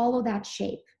you follow that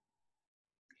shape.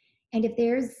 And if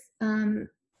there's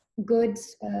good,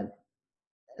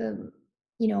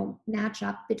 match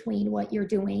up between what you're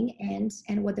doing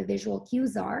and what the visual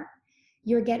cues are,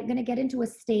 you're going to get into a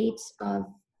state of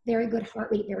very good heart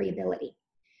rate variability.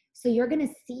 So you're going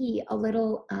to see a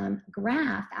little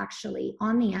graph actually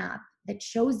on the app that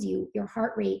shows you your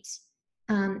heart rate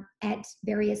at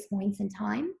various points in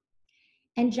time.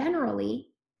 And generally,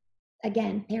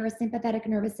 again, parasympathetic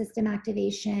nervous system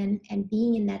activation and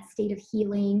being in that state of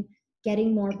healing,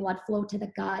 getting more blood flow to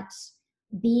the gut,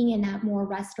 being in that more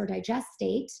rest or digest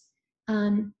state,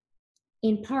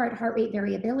 in part, heart rate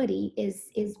variability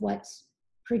is what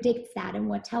predicts that and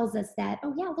what tells us that,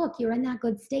 oh yeah, look, you're in that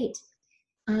good state.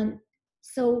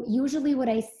 So usually what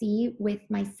I see with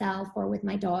myself or with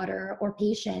my daughter or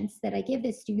patients that I give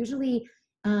this to, usually,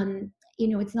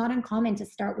 it's not uncommon to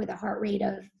start with a heart rate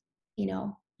of,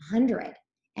 100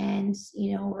 and,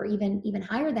 or even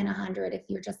higher than 100 if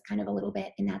you're just kind of a little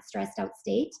bit in that stressed out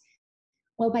state.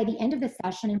 Well, by the end of the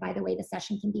session, and by the way, the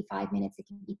session can be 5 minutes, it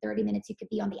can be 30 minutes, you could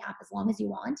be on the app as long as you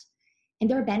want. And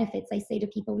there are benefits. I say to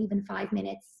people, even 5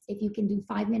 minutes, if you can do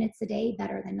 5 minutes a day,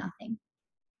 better than nothing.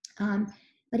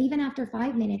 But even after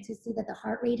 5 minutes, you see that the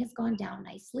heart rate has gone down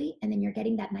nicely, and then you're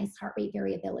getting that nice heart rate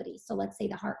variability. So let's say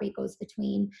the heart rate goes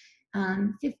between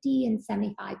 50 and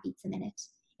 75 beats a minute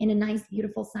in a nice,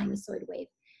 beautiful sinusoid wave.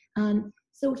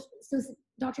 So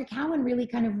Dr. Cowan really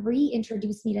kind of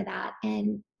reintroduced me to that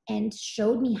and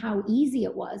showed me how easy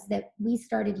it was that we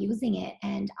started using it,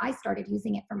 and I started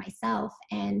using it for myself,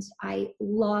 and I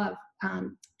love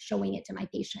showing it to my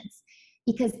patients,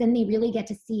 because then they really get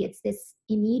to see it's this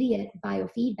immediate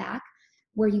biofeedback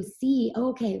where you see,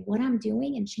 okay, what I'm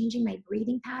doing and changing my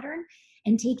breathing pattern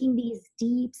and taking these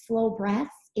deep, slow breaths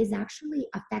is actually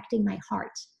affecting my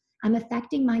heart. I'm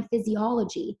affecting my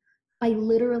physiology by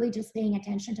literally just paying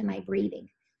attention to my breathing,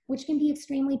 which can be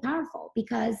extremely powerful,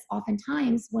 because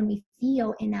oftentimes when we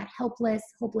feel in that helpless,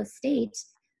 hopeless state,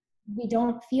 we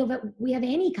don't feel that we have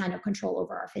any kind of control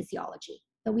over our physiology,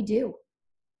 but we do.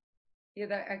 Yeah,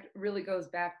 that really goes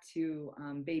back to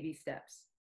baby steps.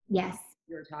 Yes.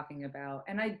 You're talking about,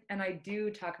 and I do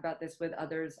talk about this with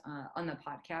others on the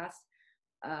podcast.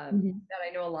 That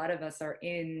I know a lot of us are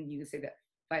in, you can say, that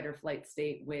fight or flight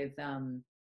state with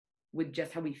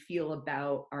just how we feel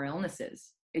about our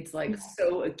illnesses. It's like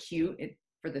so acute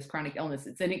for this chronic illness.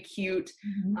 It's an acute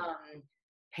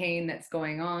pain that's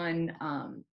going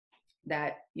on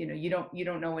that you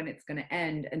don't know when it's going to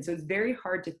end, and so it's very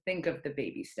hard to think of the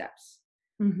baby steps.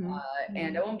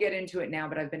 And I won't get into it now,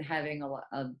 but I've been having a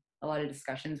lot of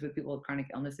discussions with people with chronic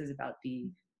illnesses about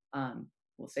the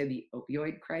we'll say the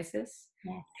opioid crisis.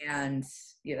 Yes. And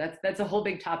yeah, that's a whole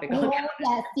big topic. Oh,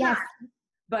 yes, yes.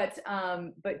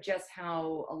 But just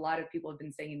how a lot of people have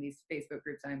been saying in these Facebook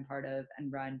groups I'm part of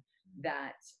and run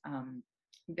that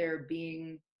they're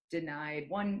being denied,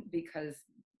 one, because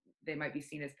they might be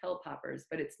seen as pill poppers,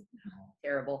 but it's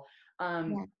terrible.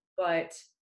 Yeah. But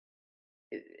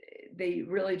they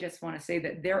really just want to say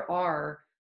that there are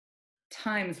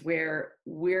times where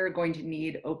we're going to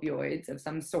need opioids of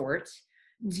some sort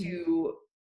to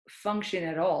function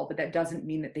at all, but that doesn't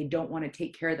mean that they don't want to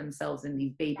take care of themselves in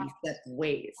these baby step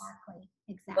ways.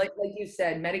 Exactly. Like you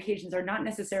said, medications are not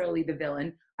necessarily the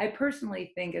villain. I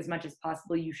personally think as much as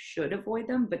possible you should avoid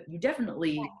them, but you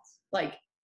definitely like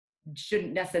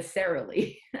shouldn't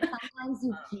necessarily. Sometimes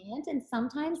you can't, and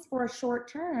sometimes for a short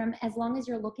term, as long as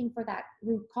you're looking for that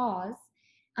root cause,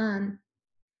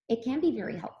 it can be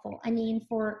very helpful. I mean,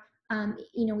 for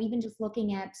even just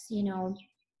looking at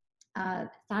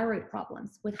thyroid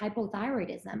problems with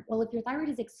hypothyroidism. Well, if your thyroid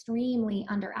is extremely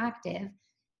underactive,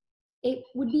 it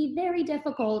would be very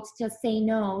difficult to say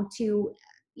no to,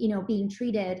 being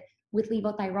treated with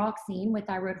levothyroxine, with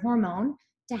thyroid hormone,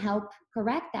 to help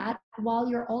correct that, while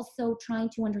you're also trying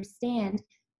to understand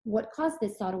what caused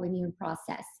this autoimmune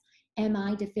process. Am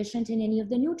I deficient in any of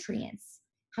the nutrients?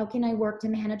 How can I work to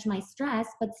manage my stress,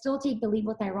 but still take the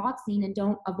levothyroxine and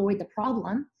don't avoid the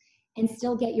problem, and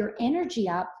still get your energy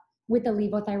up with the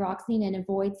levothyroxine and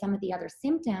avoid some of the other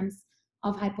symptoms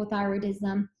of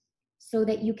hypothyroidism, so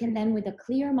that you can then, with a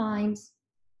clear mind,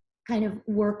 kind of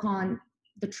work on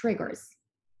the triggers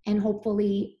and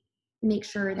hopefully make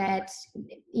sure that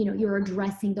you're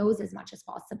addressing those as much as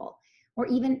possible. Or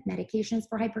even medications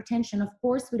for hypertension. Of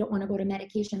course, we don't want to go to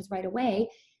medications right away,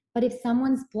 but if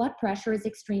someone's blood pressure is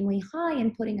extremely high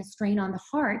and putting a strain on the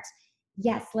heart,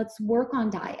 yes, let's work on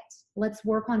diet. Let's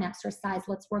work on exercise.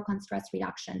 Let's work on stress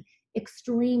reduction.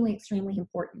 Extremely, extremely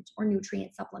important. Or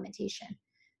nutrient supplementation.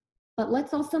 But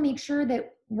let's also make sure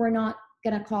that we're not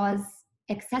going to cause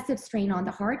excessive strain on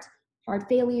the heart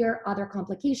failure, other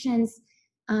complications,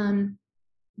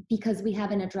 because we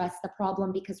haven't addressed the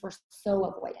problem, because we're so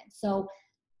avoidant. So,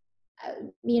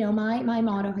 my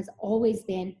motto has always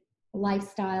been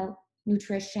lifestyle,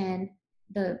 nutrition,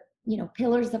 the,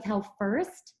 pillars of health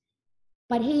first.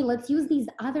 But hey, let's use these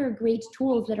other great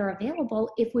tools that are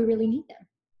available if we really need them.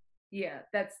 Yeah,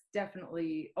 that's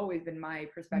definitely always been my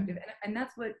perspective. And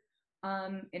that's what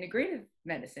integrative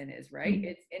medicine is, right?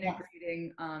 It's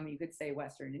integrating, you could say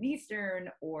Western and Eastern,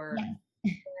 or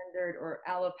standard, or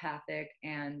allopathic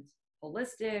and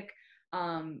holistic,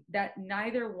 that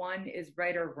neither one is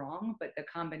right or wrong, but the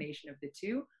combination of the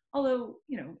two. Although,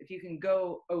 if you can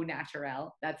go au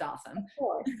naturel, that's awesome. Of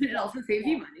course. It also saves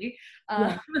you money.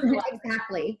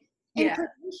 Exactly. And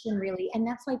prevention, really. And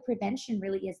that's why prevention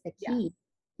really is the key.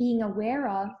 Being aware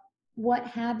of what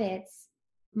habits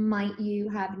might you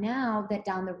have now that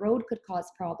down the road could cause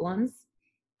problems,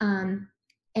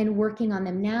 and working on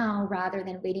them now rather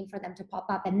than waiting for them to pop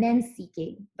up and then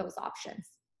seeking those options.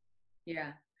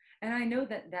 Yeah. And I know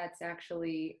that that's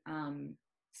actually,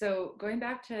 so going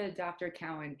back to Dr.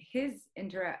 Cowan, his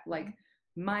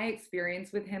my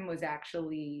experience with him was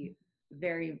actually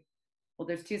very, well,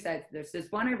 there's two sides. There's this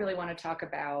one, I really want to talk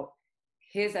about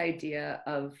his idea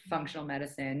of functional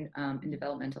medicine and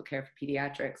developmental care for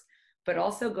pediatrics, but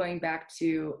also going back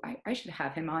to, I should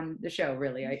have him on the show,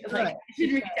 really. I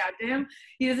should reach out to him.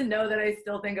 He doesn't know that I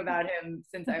still think about him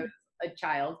since I was a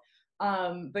child.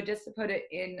 But just to put it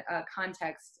in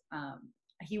context,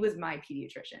 he was my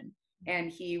pediatrician,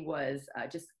 and he was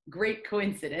just great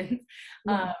coincidence.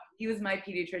 He was my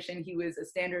pediatrician. He was a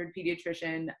standard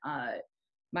pediatrician.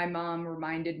 My mom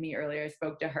reminded me earlier, I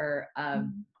spoke to her,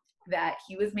 that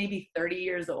he was maybe 30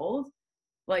 years old,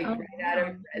 right out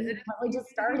of residency. Probably just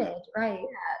started, right?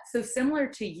 Yeah. So similar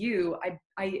to you,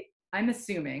 I'm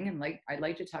assuming, and I'd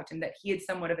like to talk to him, that he had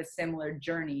somewhat of a similar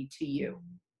journey to you,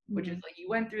 which is you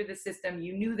went through the system,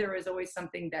 you knew there was always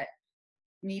something that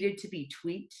needed to be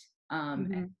tweaked,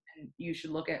 and you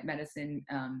should look at medicine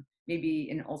maybe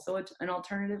in also an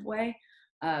alternative way.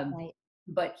 Right.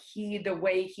 But the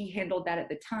way he handled that at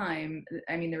the time,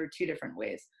 I mean, there were two different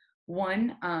ways.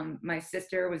 One, my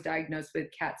sister was diagnosed with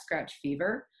cat scratch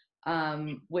fever,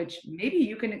 which maybe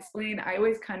you can explain. I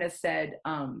always kind of said,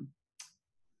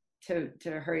 to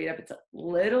hurry it up, it's a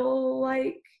little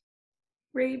like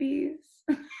rabies,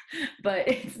 but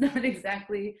it's not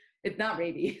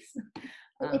rabies.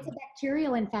 It's a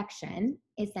bacterial infection,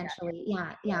 essentially.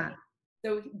 Yeah.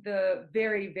 So the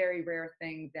very, very rare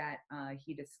thing that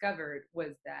he discovered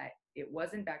was that it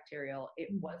wasn't bacterial, it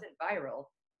wasn't viral,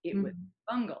 it was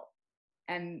fungal.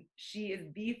 And she is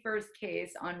the first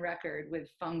case on record with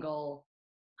fungal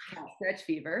stretch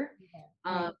fever.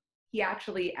 Right. He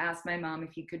actually asked my mom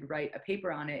if he could write a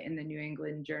paper on it in the New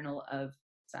England Journal of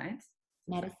Science.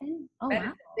 Medicine? Oh, wow.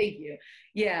 Medicine, thank you.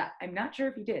 Yeah, I'm not sure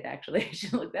if he did actually. I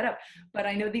should look that up. But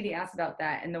I know that he asked about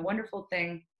that. And the wonderful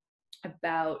thing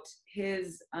about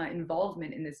his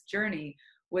involvement in this journey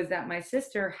was that my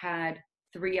sister had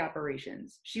 3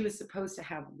 operations. She was supposed to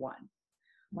have 1. Uh,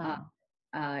 Wow.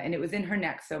 and it was in her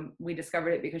neck. So we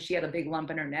discovered it because she had a big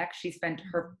lump in her neck. She spent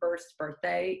her first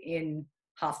birthday in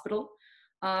hospital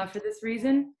for this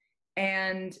reason.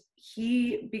 And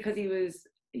because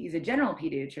he's a general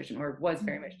pediatrician, or was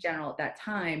very much general at that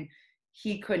time,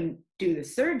 he couldn't do the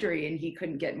surgery and he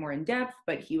couldn't get more in depth,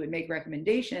 but he would make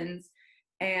recommendations.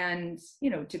 And,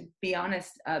 to be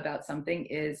honest about something,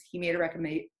 is he made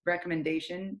a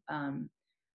recommendation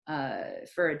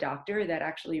for a doctor that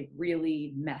actually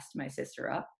really messed my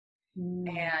sister up.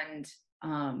 And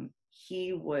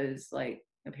he was like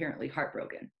apparently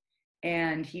heartbroken.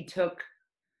 And he took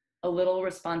a little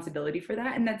responsibility for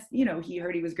that. And that's, he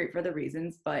heard he was great for other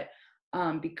reasons. But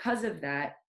because of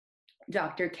that,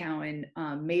 Dr. Cowan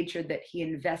made sure that he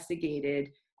investigated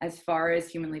as far as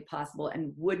humanly possible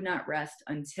and would not rest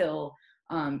until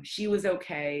she was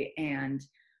okay. And,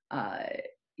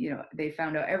 they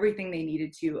found out everything they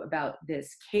needed to about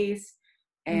this case.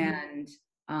 And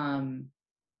I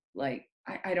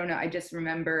don't know. I just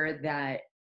remember that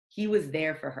he was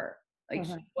there for her. Like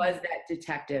he was that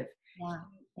detective.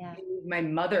 Yeah. He gave my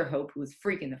mother hope, who was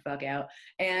freaking the fuck out.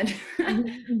 And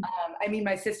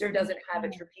my sister doesn't have a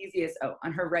trapezius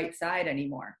on her right side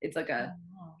anymore. It's like a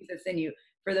piece of sinew.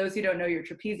 For those who don't know, your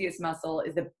trapezius muscle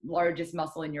is the largest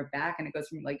muscle in your back, and it goes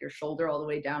from like your shoulder all the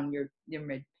way down your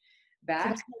mid back. So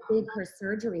that's how big her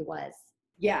surgery was.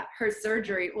 Yeah, her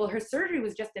surgery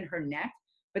was just in her neck,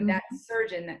 but that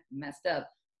surgeon that messed up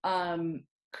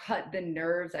cut the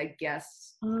nerves, I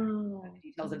guess,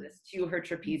 details of this, to her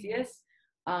trapezius.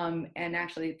 And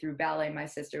actually through ballet, my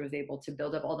sister was able to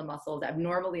build up all the muscles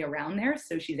abnormally around there.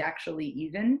 So she's actually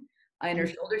even in her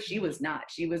shoulder. She was not.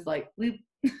 She was like, bloop.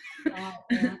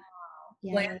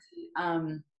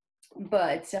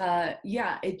 But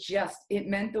it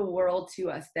meant the world to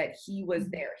us that he was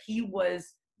there. He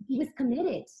was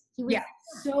committed.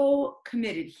 So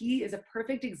committed. He is a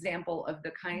perfect example of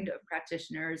the kind of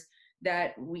practitioners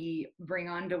that we bring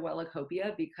on to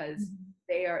Wellacopia, because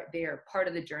they are part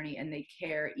of the journey and they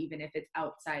care, even if it's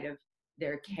outside of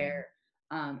their care.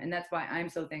 And that's why I'm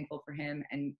so thankful for him.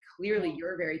 And clearly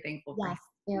you're very thankful for him. Yes,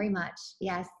 very much.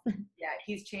 Yes. Yeah,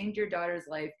 he's changed your daughter's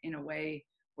life in a way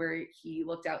where he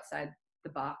looked outside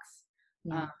the box.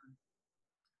 Yeah.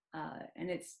 And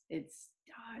it's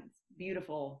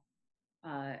beautiful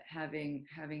having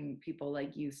people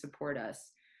like you support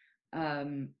us.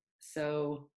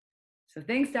 So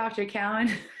thanks, Dr.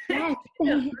 Cowan. Yes.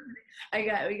 we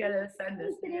gotta send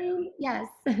this. Yes.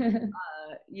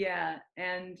 Yeah,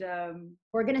 and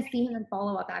we're gonna see him in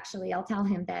follow-up. Actually, I'll tell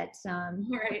him that.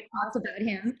 Right. Talks about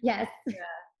him. Yes. Yeah.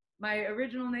 My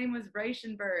original name was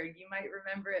Reichenberg. You might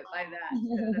remember it by that.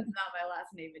 So that's not my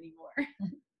last name anymore.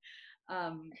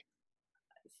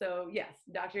 So yes,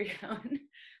 Dr. Cowan,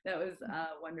 that was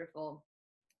wonderful.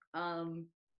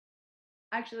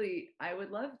 Actually, I would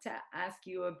love to ask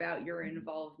you about your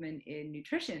involvement in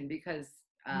nutrition, because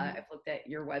I've looked at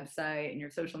your website and your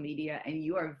social media, and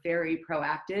you are very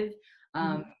proactive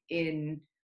in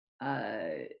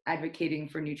advocating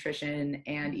for nutrition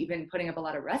and even putting up a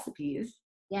lot of recipes.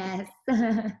 Yes.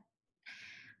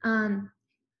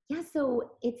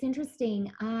 So it's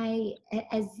interesting.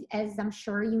 As I'm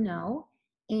sure you know,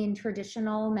 in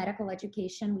traditional medical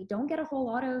education, we don't get a whole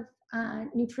lot of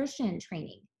nutrition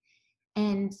training.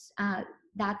 And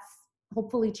that's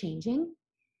hopefully changing.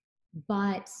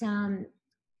 But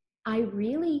I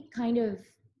really kind of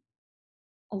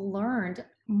learned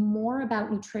more about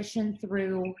nutrition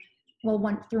through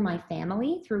my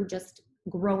family, through just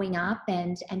growing up,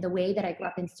 and the way that I grew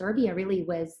up in Serbia really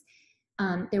was,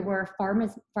 there were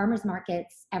farmers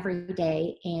markets every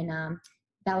day in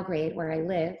Belgrade, where I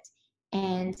lived.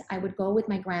 And I would go with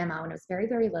my grandma when I was very,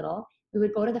 very little. We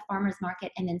would go to the farmer's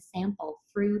market and then sample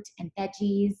fruit and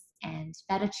veggies and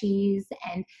feta cheese,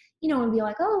 and and be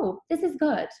like, oh, this is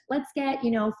good. Let's get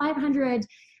 500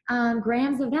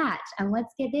 grams of that, and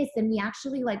let's get this. And we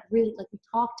actually we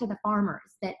talked to the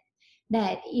farmers that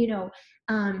that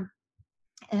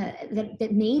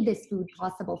made this food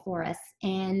possible for us.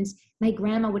 And my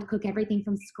grandma would cook everything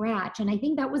from scratch. And I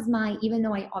think that was even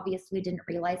though I obviously didn't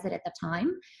realize it at the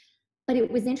time, but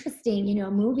it was interesting,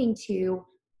 moving to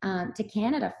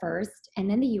Canada first and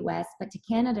then the US, but to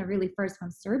Canada really first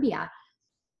from Serbia.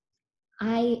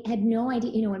 I had no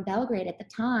idea, in Belgrade at the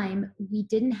time, we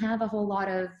didn't have a whole lot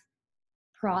of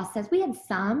process. We had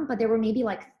some, but there were maybe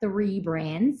like 3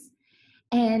 brands,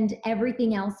 and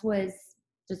everything else was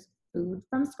just food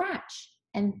from scratch.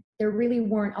 And there really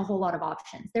weren't a whole lot of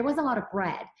options. There was a lot of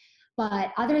bread,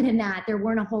 but other than that, there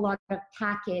weren't a whole lot of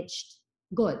packaged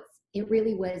goods. It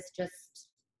really was just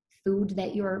food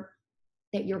that your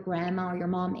grandma or your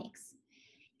mom makes.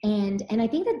 And I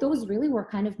think that those really were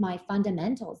kind of my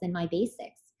fundamentals and my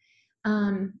basics.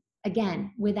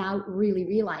 Again, without really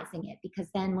realizing it, because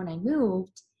then when I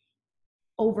moved,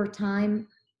 over time,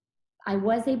 I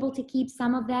was able to keep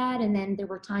some of that. And then there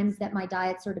were times that my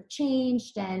diet sort of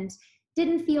changed and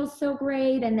didn't feel so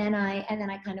great. And then I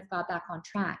kind of got back on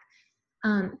track.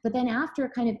 But then after,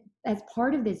 kind of as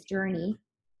part of this journey,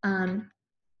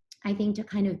 I think to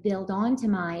kind of build on to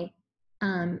my,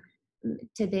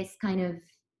 to this kind of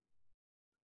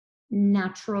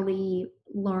naturally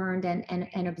learned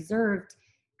and observed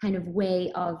kind of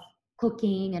way of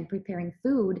cooking and preparing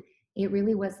food, it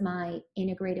really was my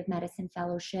integrative medicine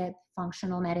fellowship,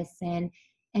 functional medicine,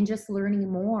 and just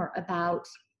learning more about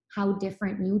how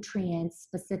different nutrients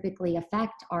specifically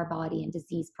affect our body and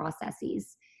disease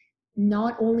processes.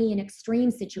 Not only in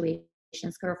extreme situations,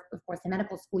 of course, in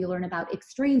medical school, you learn about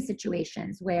extreme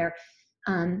situations where,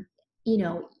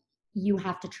 you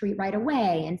have to treat right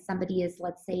away, and somebody is,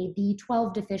 let's say,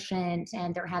 B12 deficient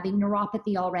and they're having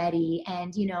neuropathy already,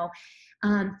 and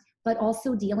but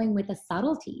also dealing with the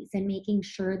subtleties and making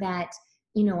sure that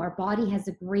our body has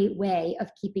a great way of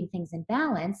keeping things in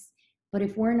balance. But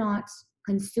if we're not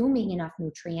consuming enough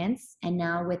nutrients, and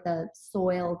now with the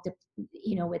soil,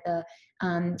 with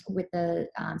the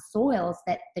soils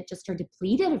that just are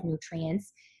depleted of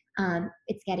nutrients,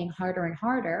 it's getting harder and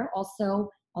harder. Also,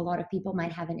 a lot of people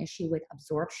might have an issue with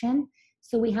absorption.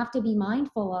 So we have to be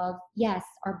mindful of, yes,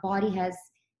 our body has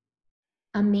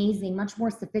amazing, much more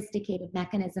sophisticated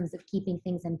mechanisms of keeping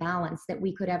things in balance that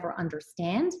we could ever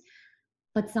understand.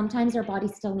 But sometimes our body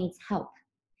still needs help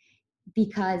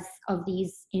because of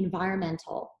these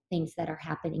environmental things that are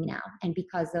happening now, and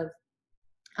because of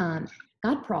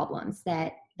gut problems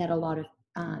that a lot of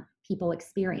people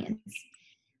experience.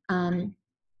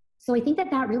 So I think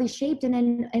that really shaped,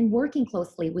 and working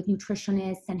closely with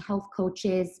nutritionists and health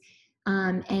coaches,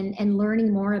 and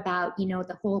learning more about,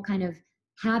 the whole kind of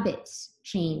habit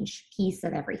change piece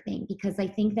of everything. Because I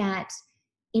think that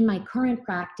in my current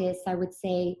practice, I would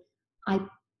say I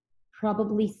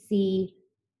probably see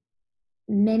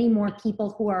many more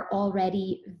people who are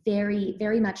already very,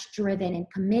 very much driven and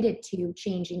committed to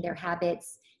changing their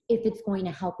habits if it's going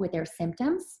to help with their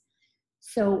symptoms.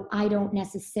 So I don't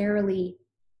necessarily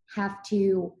have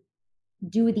to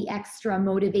do the extra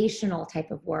motivational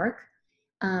type of work.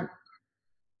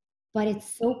 But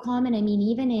it's so common. I mean,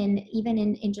 even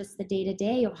in just the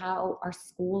day-to-day of how our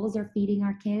schools are feeding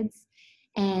our kids.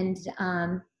 And,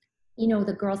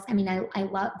 the girls, I mean, I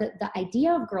love the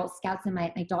idea of Girl Scouts, and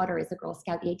my daughter is a Girl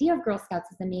Scout. The idea of Girl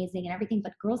Scouts is amazing and everything,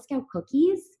 but Girl Scout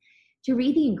cookies, to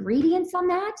read the ingredients on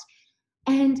that.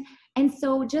 And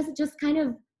so just kind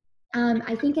of,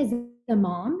 I think as a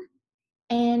mom,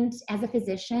 and as a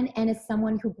physician, and as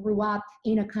someone who grew up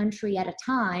in a country at a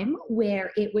time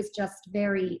where it was just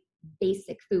very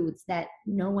basic foods that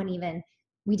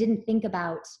we didn't think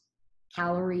about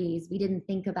calories. We didn't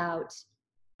think about,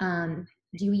 do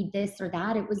you eat this or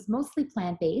that? It was mostly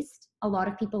plant-based. A lot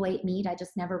of people ate meat. I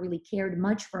just never really cared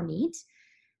much for meat.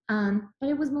 But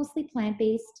it was mostly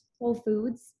plant-based, whole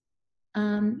foods,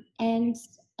 and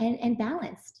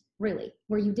balanced, really,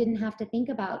 where you didn't have to think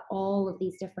about all of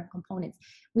these different components.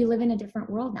 We live in a different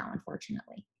world now,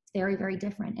 unfortunately. It's very, very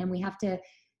different. And we have to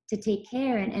take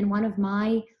care. And one of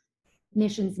my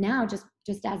missions now, just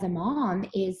as a mom,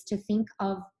 is to think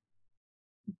of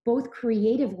both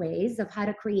creative ways of how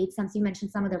to create some. So you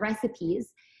mentioned some of the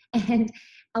recipes, and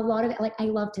a lot of it, like, I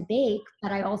love to bake,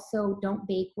 but I also don't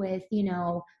bake with,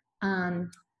 the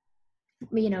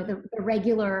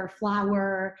regular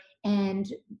flour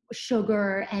and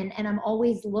sugar, and I'm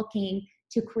always looking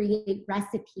to create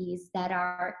recipes that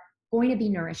are going to be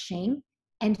nourishing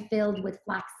and filled with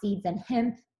flax seeds and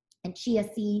hemp and chia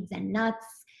seeds and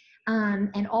nuts,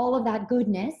 and all of that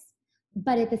goodness,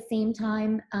 but at the same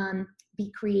time, be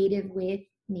creative with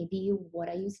maybe what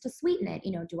I use to sweeten it.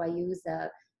 Do I use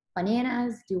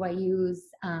bananas? Do I use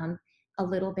a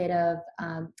little bit of,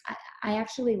 I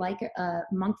actually like a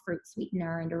monk fruit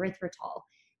sweetener and erythritol.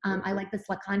 I like the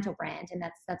Slacanto brand, and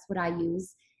that's what I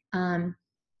use. Or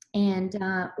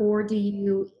do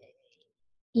you,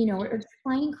 or just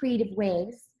finding creative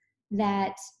ways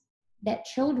that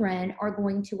children are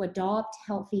going to adopt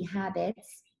healthy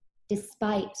habits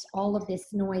despite all of this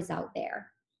noise out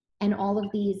there and all of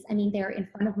these, I mean, they're in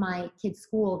front of my kids'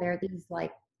 school, there are these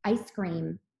like ice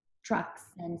cream trucks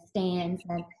and stands,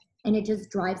 and it just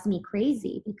drives me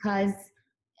crazy because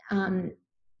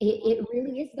it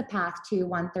really is the path to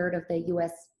 1/3 of the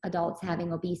U.S. adults having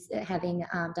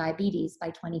diabetes by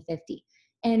 2050,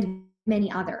 and many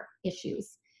other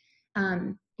issues.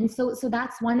 And so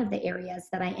that's one of the areas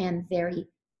that I am very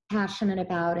passionate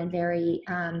about and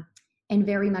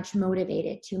very much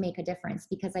motivated to make a difference,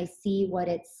 because I see what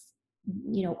it's,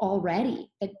 already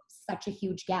it's such a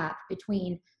huge gap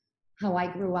between how I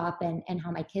grew up and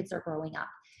how my kids are growing up.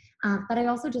 But I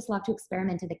also just love to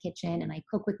experiment in the kitchen, and I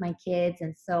cook with my kids.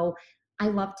 And so I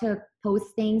love to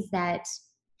post things that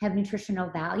have nutritional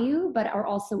value, but are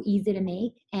also easy to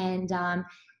make um,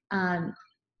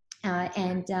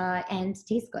 and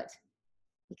taste good,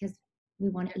 because we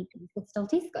want to eat things that still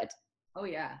taste good. Oh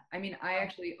yeah. I mean, I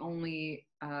actually only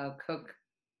cook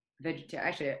vegetarian,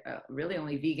 actually really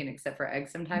only vegan except for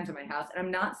eggs sometimes in my house. And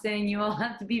I'm not saying you all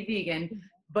have to be vegan,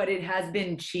 but it has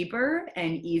been cheaper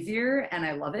and easier, and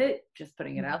I love it. Just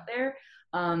putting it out there.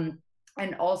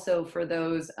 And also for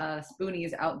those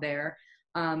spoonies out there,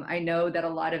 I know that a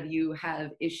lot of you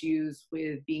have issues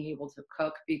with being able to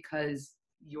cook because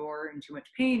you're in too much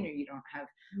pain, or you don't have,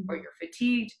 or you're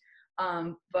fatigued.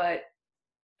 But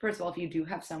first of all, if you do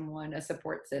have someone, a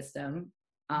support system,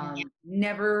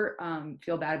 never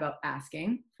feel bad about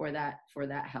asking for that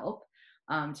help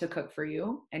to cook for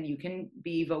you. And you can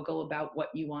be vocal about what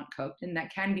you want cooked, and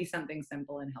that can be something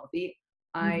simple and healthy.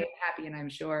 I'm happy, and I'm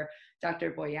sure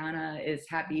Dr. Boyana is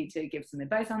happy to give some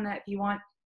advice on that if you want.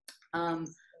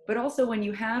 But also, when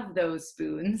you have those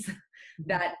spoons,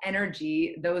 that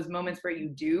energy, those moments where you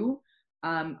do,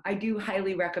 I do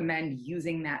highly recommend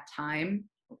using that time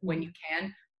when you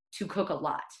can to cook a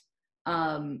lot,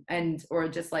 or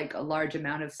just like a large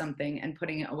amount of something and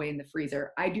putting it away in the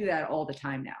freezer. I do that all the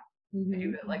time now. I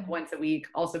do it like once a week,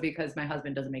 also because my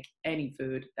husband doesn't make any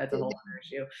food. That's a whole other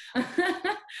issue.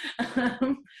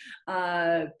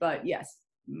 But yes,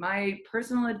 my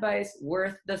personal advice,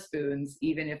 worth the spoons,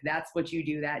 even if that's what you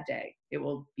do that day. It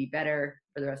will be better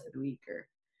for the rest of the week. Or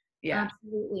yeah,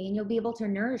 absolutely. And you'll be able to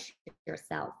nourish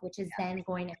yourself, which is then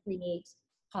going to create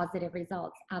positive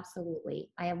results. Absolutely.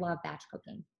 I love batch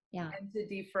cooking. Yeah. And to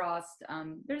defrost,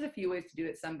 there's a few ways to do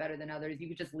it, some better than others. You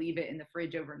could just leave it in the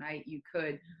fridge overnight. You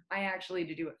could,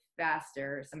 to do it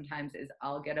faster sometimes, is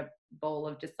I'll get a bowl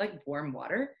of just like warm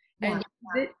water and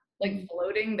leave it like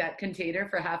floating that container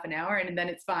for half an hour, and then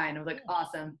it's fine. I was like,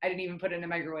 awesome. I didn't even put it in the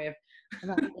microwave.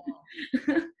 So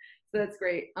that's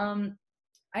great. I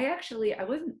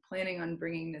wasn't planning on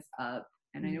bringing this up,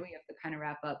 and I know we have to kind of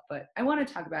wrap up, but I want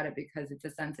to talk about it because it's a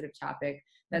sensitive topic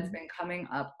that's been coming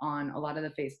up on a lot of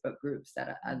the Facebook groups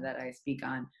that I speak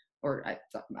on, or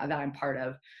that I'm part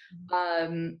of.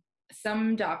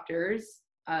 Some doctors,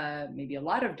 maybe a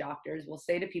lot of doctors, will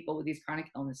say to people with these chronic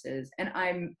illnesses, and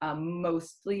I'm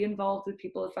mostly involved with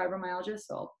people with fibromyalgia,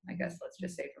 so I guess let's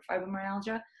just say for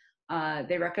fibromyalgia,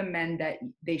 they recommend that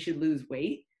they should lose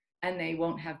weight and they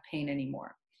won't have pain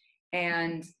anymore.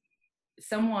 And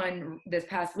someone this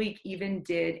past week even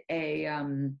did a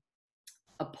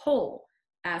poll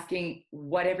asking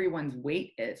what everyone's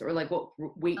weight is, or like what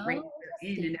weight range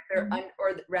they're in, and if they're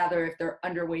or rather if they're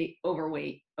underweight,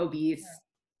 overweight, obese,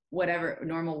 whatever,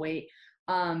 normal weight.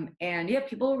 And yeah,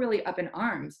 people are really up in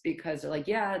arms because they're like,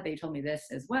 yeah, they told me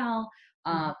this as well.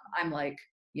 I'm like,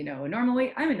 a normal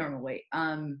weight. I'm a normal weight.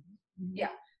 Yeah.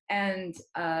 And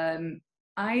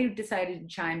I decided to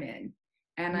chime in,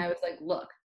 and I was like, look,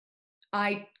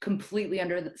 I completely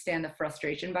understand the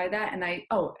frustration by that. And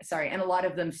and a lot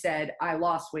of them said, I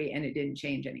lost weight and it didn't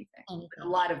change anything. A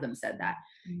lot of them said that.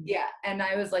 Yeah. And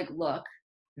I was like, look,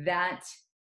 that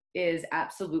is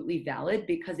absolutely valid,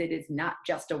 because it is not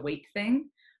just a weight thing.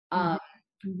 But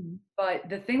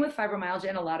the thing with fibromyalgia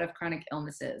and a lot of chronic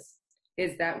illnesses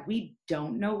is that we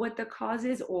don't know what the cause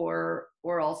is, or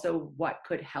also what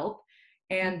could help.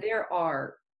 And there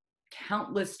are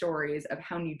countless stories of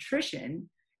how nutrition,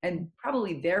 and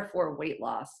probably therefore weight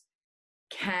loss,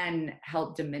 can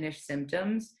help diminish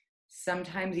symptoms,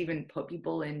 sometimes even put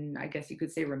people in, I guess you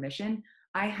could say, remission.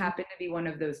 I happen to be one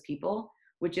of those people,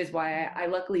 which is why I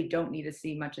luckily don't need to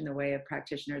see much in the way of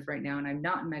practitioners right now, and I'm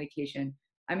not on medication.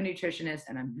 I'm a nutritionist,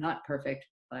 and I'm not perfect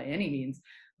by any means,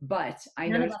 but I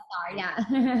know I'm not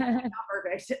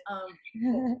perfect. But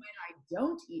when I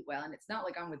don't eat well, and it's not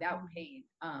like I'm without pain,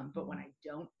 but when I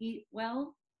don't eat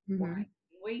well, when I gain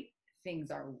weight,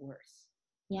 things are worse.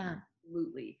 Yeah,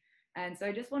 absolutely. And so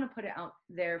I just want to put it out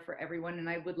there for everyone, and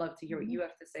I would love to hear what you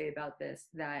have to say about this.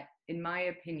 That, in my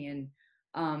opinion,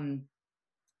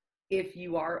 if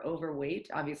you are overweight,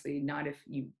 obviously not if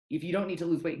you don't need to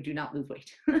lose weight, do not lose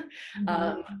weight.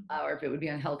 Or if it would be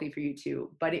unhealthy for you too.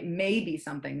 But it may be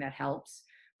something that helps,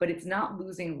 but it's not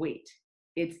losing weight.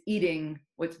 It's eating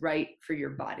what's right for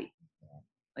your body.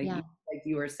 Yeah. Like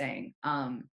you were saying.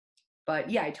 But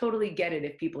yeah, I totally get it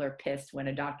if people are pissed when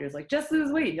a doctor's like, just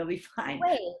lose weight, you'll be fine.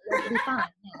 You'll be fine.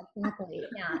 Yeah, exactly.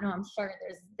 Yeah, no, I'm sure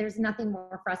there's nothing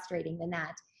more frustrating than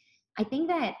that. I think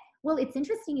that, well, it's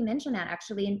interesting you mentioned that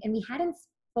actually, and we hadn't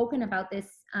spoken about this,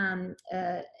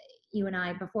 you and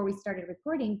I, before we started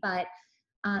recording, but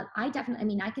I definitely, I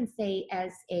mean, I can say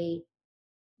as a,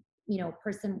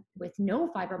 person with no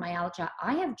fibromyalgia,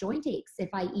 I have joint aches if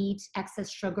I eat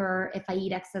excess sugar, if I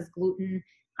eat excess gluten.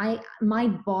 My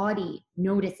body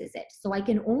notices it. So I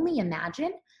can only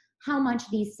imagine how much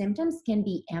these symptoms can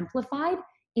be amplified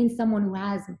in someone who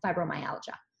has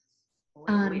fibromyalgia.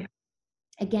 Really?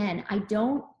 Again, I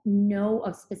don't know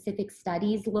of specific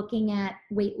studies looking at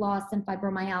weight loss and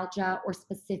fibromyalgia or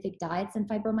specific diets and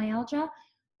fibromyalgia,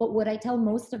 but what I tell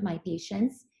most of my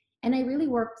patients, and I really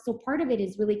work, so part of it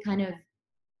is really kind of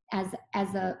as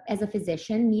a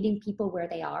physician, meeting people where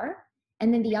they are.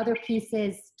 And then the other piece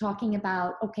is talking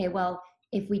about, okay, well,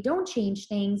 if we don't change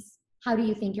things, how do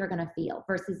you think you're going to feel?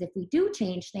 Versus if we do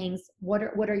change things, what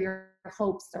are your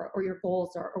hopes or your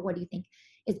goals, or what do you think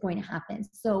is going to happen?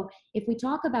 So if we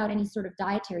talk about any sort of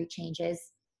dietary changes,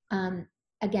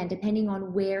 again, depending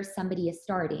on where somebody is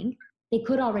starting, they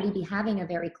could already be having a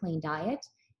very clean diet.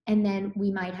 And then we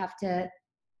might have to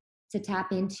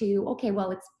tap into, okay,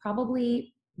 well, it's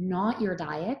probably not your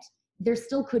diet. There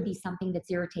still could be something that's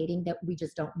irritating that we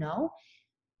just don't know.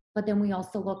 But then we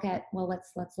also look at, well,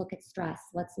 let's look at stress.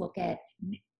 Let's look at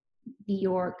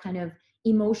your kind of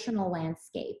emotional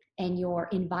landscape and your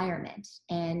environment,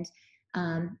 and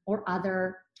or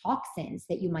other toxins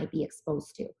that you might be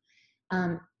exposed to.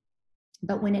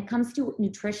 But when it comes to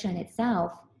nutrition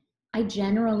itself, I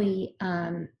generally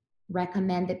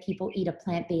recommend that people eat a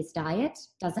plant-based diet.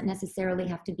 Doesn't necessarily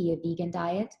have to be a vegan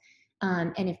diet.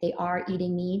 And if they are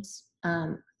eating meat,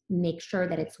 make sure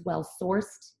that it's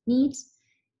well-sourced meat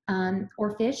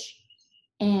or fish,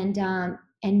 and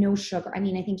no sugar. I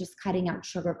mean, I think just cutting out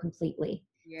sugar completely.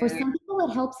 Yeah. For some people,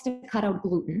 it helps to cut out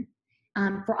gluten.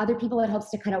 For other people, it helps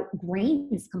to cut out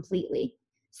grains completely.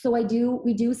 So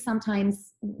we do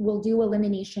sometimes, we'll do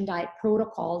elimination diet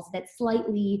protocols that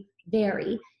slightly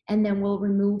vary, and then we'll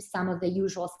remove some of the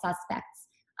usual suspects.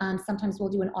 Sometimes we'll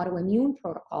do an autoimmune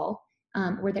protocol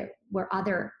where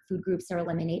other food groups are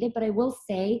eliminated. But I will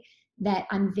say that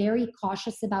I'm very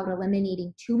cautious about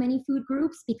eliminating too many food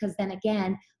groups, because then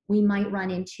again, we might run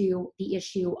into the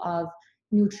issue of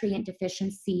nutrient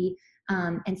deficiency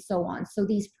and so on. So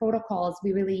these protocols,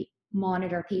 we really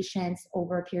monitor patients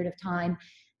over a period of time,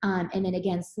 and then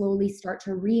again, slowly start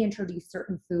to reintroduce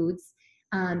certain foods.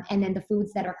 And then the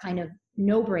foods that are kind of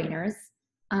no-brainers,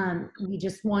 we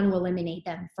just want to eliminate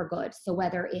them for good. So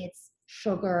whether it's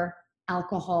sugar,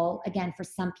 alcohol, again, for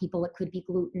some people it could be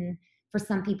gluten, for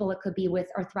some people it could be with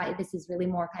arthritis. This is really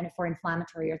more kind of for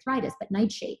inflammatory arthritis, but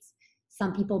nightshades.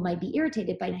 Some people might be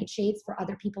irritated by nightshades. For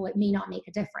other people, it may not make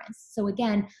a difference. So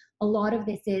again, a lot of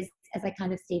this is, as I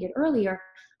kind of stated earlier,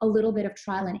 a little bit of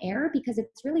trial and error, because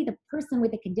it's really the person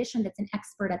with a condition that's an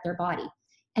expert at their body.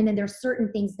 And then there's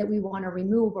certain things that we want to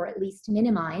remove, or at least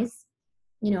minimize,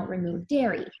 remove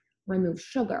dairy, remove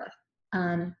sugar,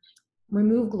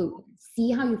 remove gluten,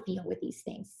 see how you feel with these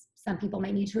things. Some people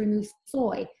might need to remove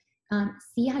soy,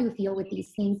 see how you feel with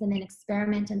these things, and then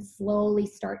experiment and slowly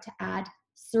start to add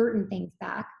certain things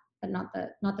back, but not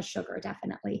the sugar,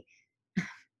 definitely.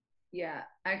 Yeah,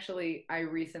 actually, I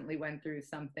recently went through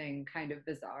something kind of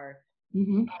bizarre.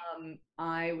 Mm-hmm.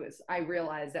 I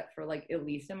realized that for like at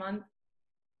least a month,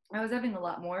 I was having a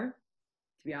lot more,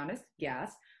 to be honest,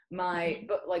 gas.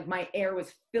 But like my air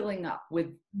was filling up with,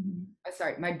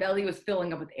 my belly was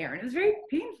filling up with air, and it was very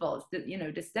painful.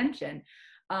 It's, distension.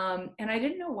 And I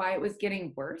didn't know why it was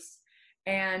getting worse.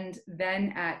 And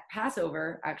then at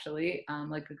Passover, actually,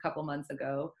 like a couple months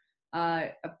ago,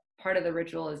 a part of the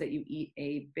ritual is that you eat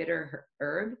a bitter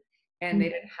herb, and they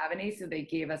didn't have any, so they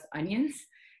gave us onions.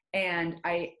 And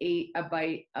I ate a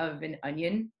bite of an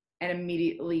onion and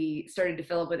immediately started to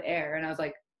fill up with air. And I was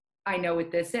like, I know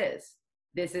what this is.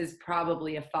 This is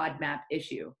probably a FODMAP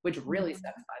issue, which really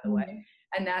sucks, by the way.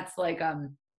 And that's like,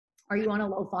 are you on a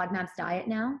low FODMAPs diet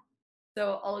now?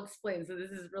 So I'll explain. So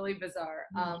this is really bizarre.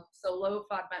 So low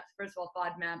FODMAPs, first of all,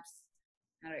 FODMAPs,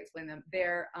 how do I explain them?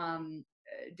 They're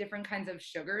different kinds of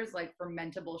sugars, like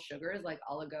fermentable sugars, like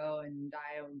oligo and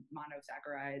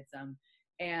monosaccharides.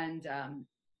 And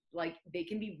like they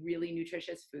can be really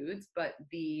nutritious foods, but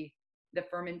the the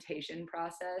fermentation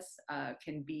process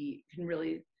can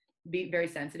really be very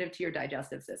sensitive to your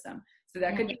digestive system. So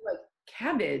that could be like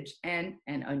cabbage and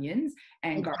onions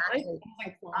and garlic.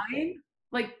 Like, I'm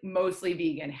like mostly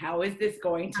vegan. How is this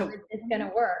going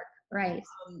to work? Right.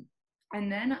 And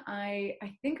then I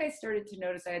think I started to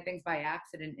notice I had things by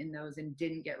accident in those and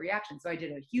didn't get reaction. So I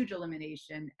did a huge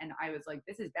elimination, and I was like,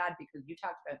 this is bad, because you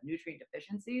talked about nutrient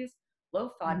deficiencies,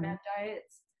 low FODMAP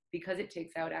diets, because it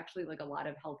takes out actually like a lot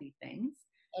of healthy things.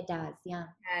 It does, yeah.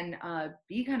 And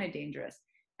be kind of dangerous.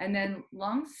 And then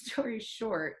long story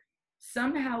short,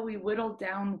 somehow we whittled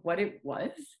down what it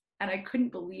was, and I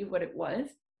couldn't believe what it was.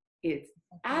 It's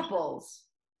apples.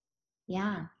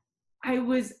 Yeah. I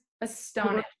was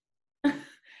astonished.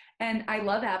 And I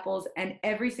love apples, and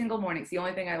every single morning, it's the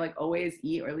only thing I like always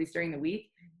eat, or at least during the week,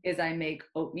 is I make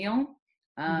oatmeal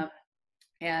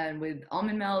and with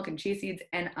almond milk and chia seeds,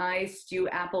 and I stew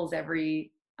apples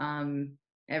every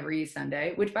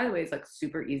Sunday, which, by the way, is like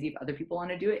super easy if other people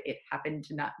want to do it. It happened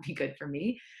to not be good for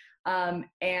me. And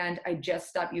I just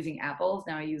stopped using apples.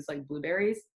 Now I use like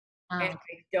blueberries, and I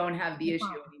don't have the issue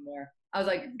anymore. I was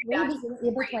like, maybe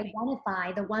you're able to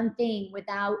identify the one thing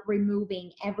without removing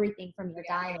everything from your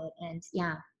diet. And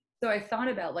so I thought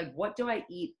about like, what do I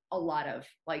eat a lot of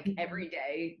like every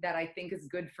day that I think is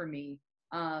good for me?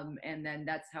 And then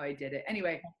that's how I did it.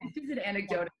 Anyway, it's just an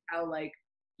anecdote of how like,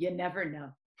 you never know.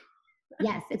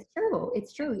 Yes, it's true.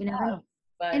 It's true. You never know.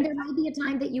 But, and there might be a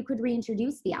time that you could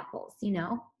reintroduce the apples, you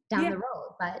know, down the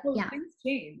road. But things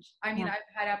change. I mean, I've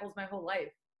had apples my whole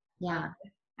life. Yeah.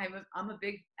 I'm a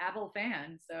big apple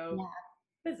fan, so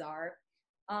bizarre.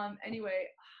 Anyway,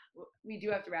 we do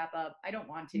have to wrap up. I don't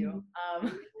want to.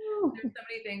 There's so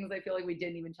many things I feel like we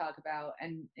didn't even talk about,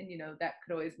 and you know, that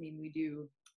could always mean we do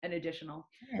an additional.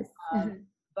 Yes.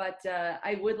 But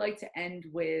I would like to end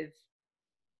with,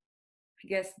 I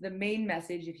guess, the main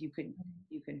message. If you could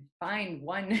find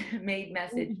one main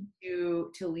message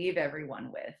to leave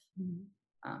everyone with.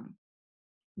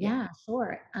 Yeah,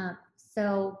 sure.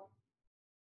 So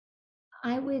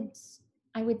I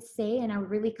would say, and I would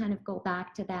really kind of go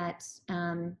back to that,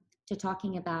 to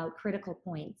talking about critical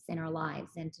points in our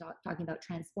lives, and talking about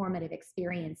transformative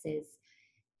experiences,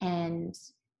 and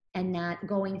that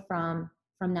going from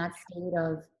that state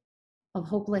of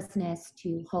hopelessness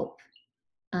to hope.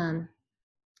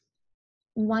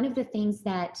 One of the things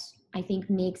that I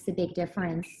think makes a big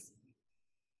difference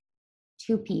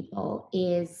to people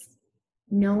is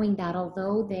knowing that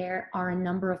although there are a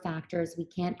number of factors we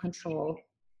can't control,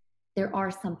 there are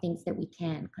some things that we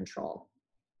can control.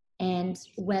 And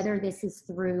whether this is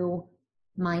through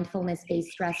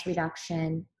mindfulness-based stress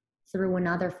reduction, through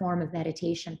another form of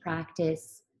meditation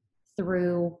practice,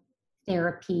 through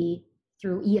therapy,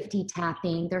 through EFT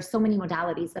tapping, there's so many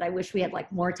modalities that I wish we had like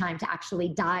more time to actually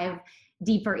dive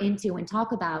deeper into and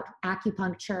talk about,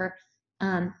 acupuncture,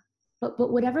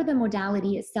 but whatever the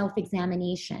modality is,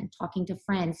 self-examination, talking to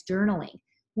friends, journaling,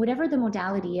 whatever the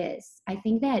modality is, I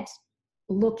think that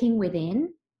looking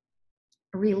within,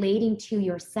 relating to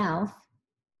yourself,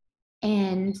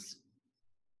 and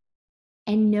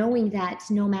knowing that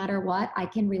no matter what, I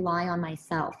can rely on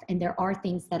myself, and there are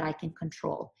things that I can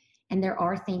control, and there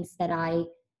are things that I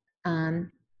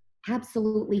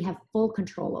absolutely have full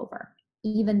control over,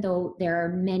 even though there are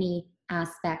many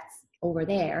aspects over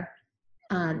there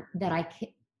that I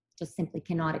just simply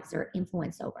cannot exert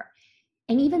influence over.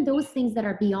 And even those things that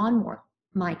are beyond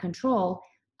my control,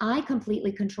 I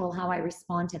completely control how I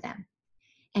respond to them.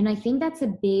 And I think that's a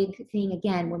big thing,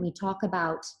 again, when we talk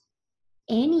about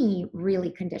any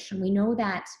really condition. We know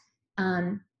that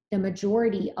the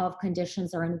majority of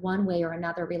conditions are in one way or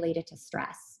another related to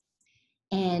stress.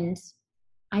 And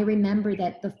I remember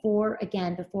that before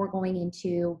going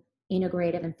into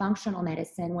integrative and functional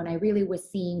medicine, when I really was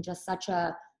seeing just such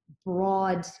a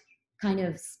broad kind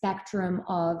of spectrum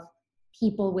of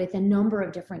people with a number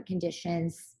of different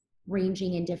conditions,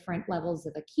 ranging in different levels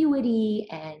of acuity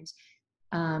and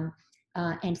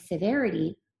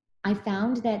severity, I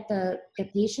found that the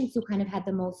patients who kind of had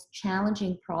the most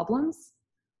challenging problems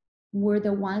were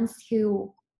the ones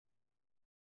who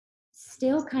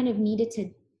still kind of needed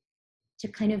to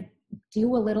kind of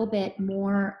do a little bit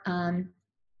more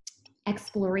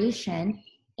exploration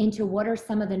into what are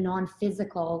some of the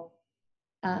non-physical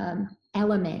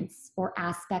elements or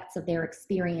aspects of their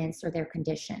experience or their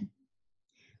condition.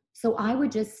 So I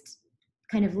would just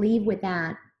kind of leave with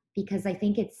that, because I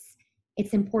think it's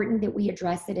important that we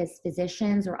address it as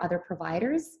physicians or other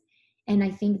providers. And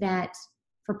I think that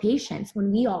for patients,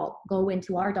 when we all go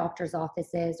into our doctor's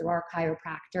offices or our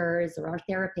chiropractors or our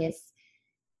therapists,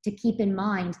 to keep in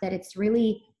mind that it's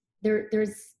really,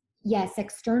 there's yes,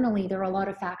 externally, there are a lot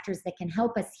of factors that can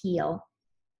help us heal,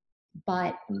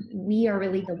 but we are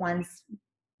really the ones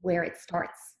where it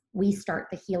starts. We start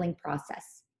the healing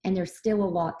process, and there's still a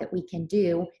lot that we can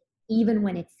do, even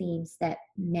when it seems that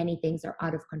many things are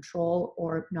out of control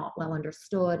or not well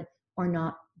understood or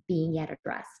not being yet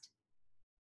addressed.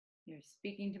 You're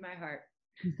speaking to my heart.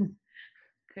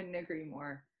 Couldn't agree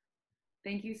more.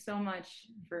 Thank you so much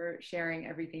for sharing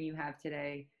everything you have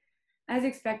today. As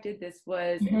expected, this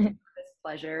was a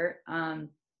pleasure. And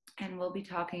we'll be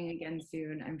talking again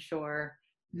soon, I'm sure.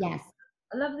 Yes.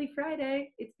 A lovely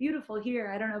Friday. It's beautiful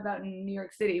here. I don't know about in New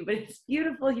York City, but it's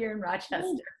beautiful here in Rochester.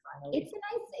 Finally.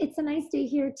 It's a nice day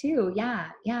here too. Yeah,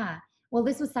 yeah. Well,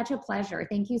 this was such a pleasure.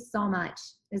 Thank you so much.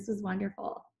 This was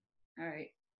wonderful. All right.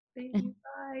 Thank you.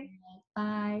 Bye.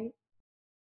 Bye.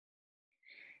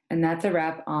 And that's a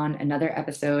wrap on another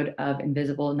episode of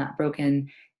Invisible Not Broken.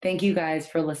 Thank you guys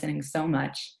for listening so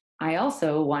much. I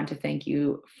also want to thank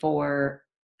you for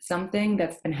something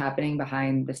that's been happening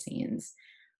behind the scenes.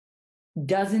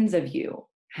 Dozens of you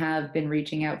have been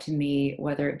reaching out to me,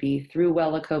 whether it be through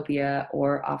Wellacopia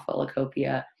or off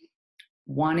Wellacopia,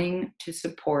 wanting to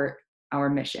support our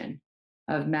mission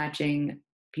of matching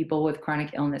people with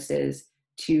chronic illnesses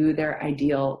to their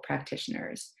ideal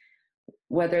practitioners,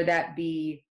 whether that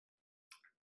be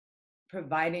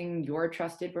providing your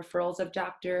trusted referrals of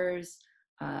doctors,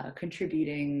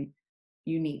 contributing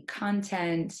unique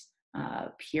content,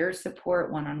 peer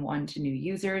support one-on-one to new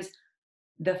users.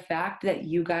 The fact that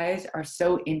you guys are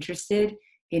so interested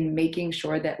in making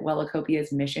sure that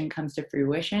Wellacopia's mission comes to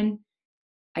fruition,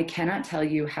 I cannot tell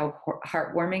you how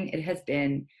heartwarming it has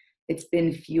been. It's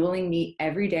been fueling me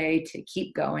every day to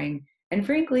keep going, and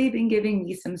frankly, been giving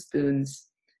me some spoons.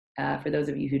 For those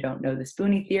of you who don't know the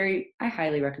Spoonie theory, I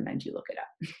highly recommend you look it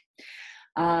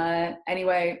up.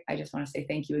 Anyway, I just want to say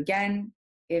thank you again.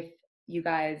 If you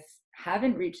guys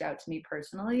haven't reached out to me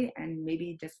personally and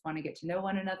maybe just want to get to know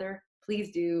one another,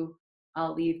 please do.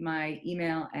 I'll leave my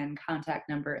email and contact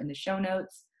number in the show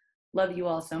notes. Love you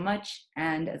all so much.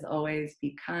 And as always,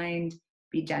 be kind,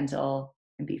 be gentle,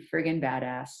 and be friggin'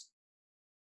 badass.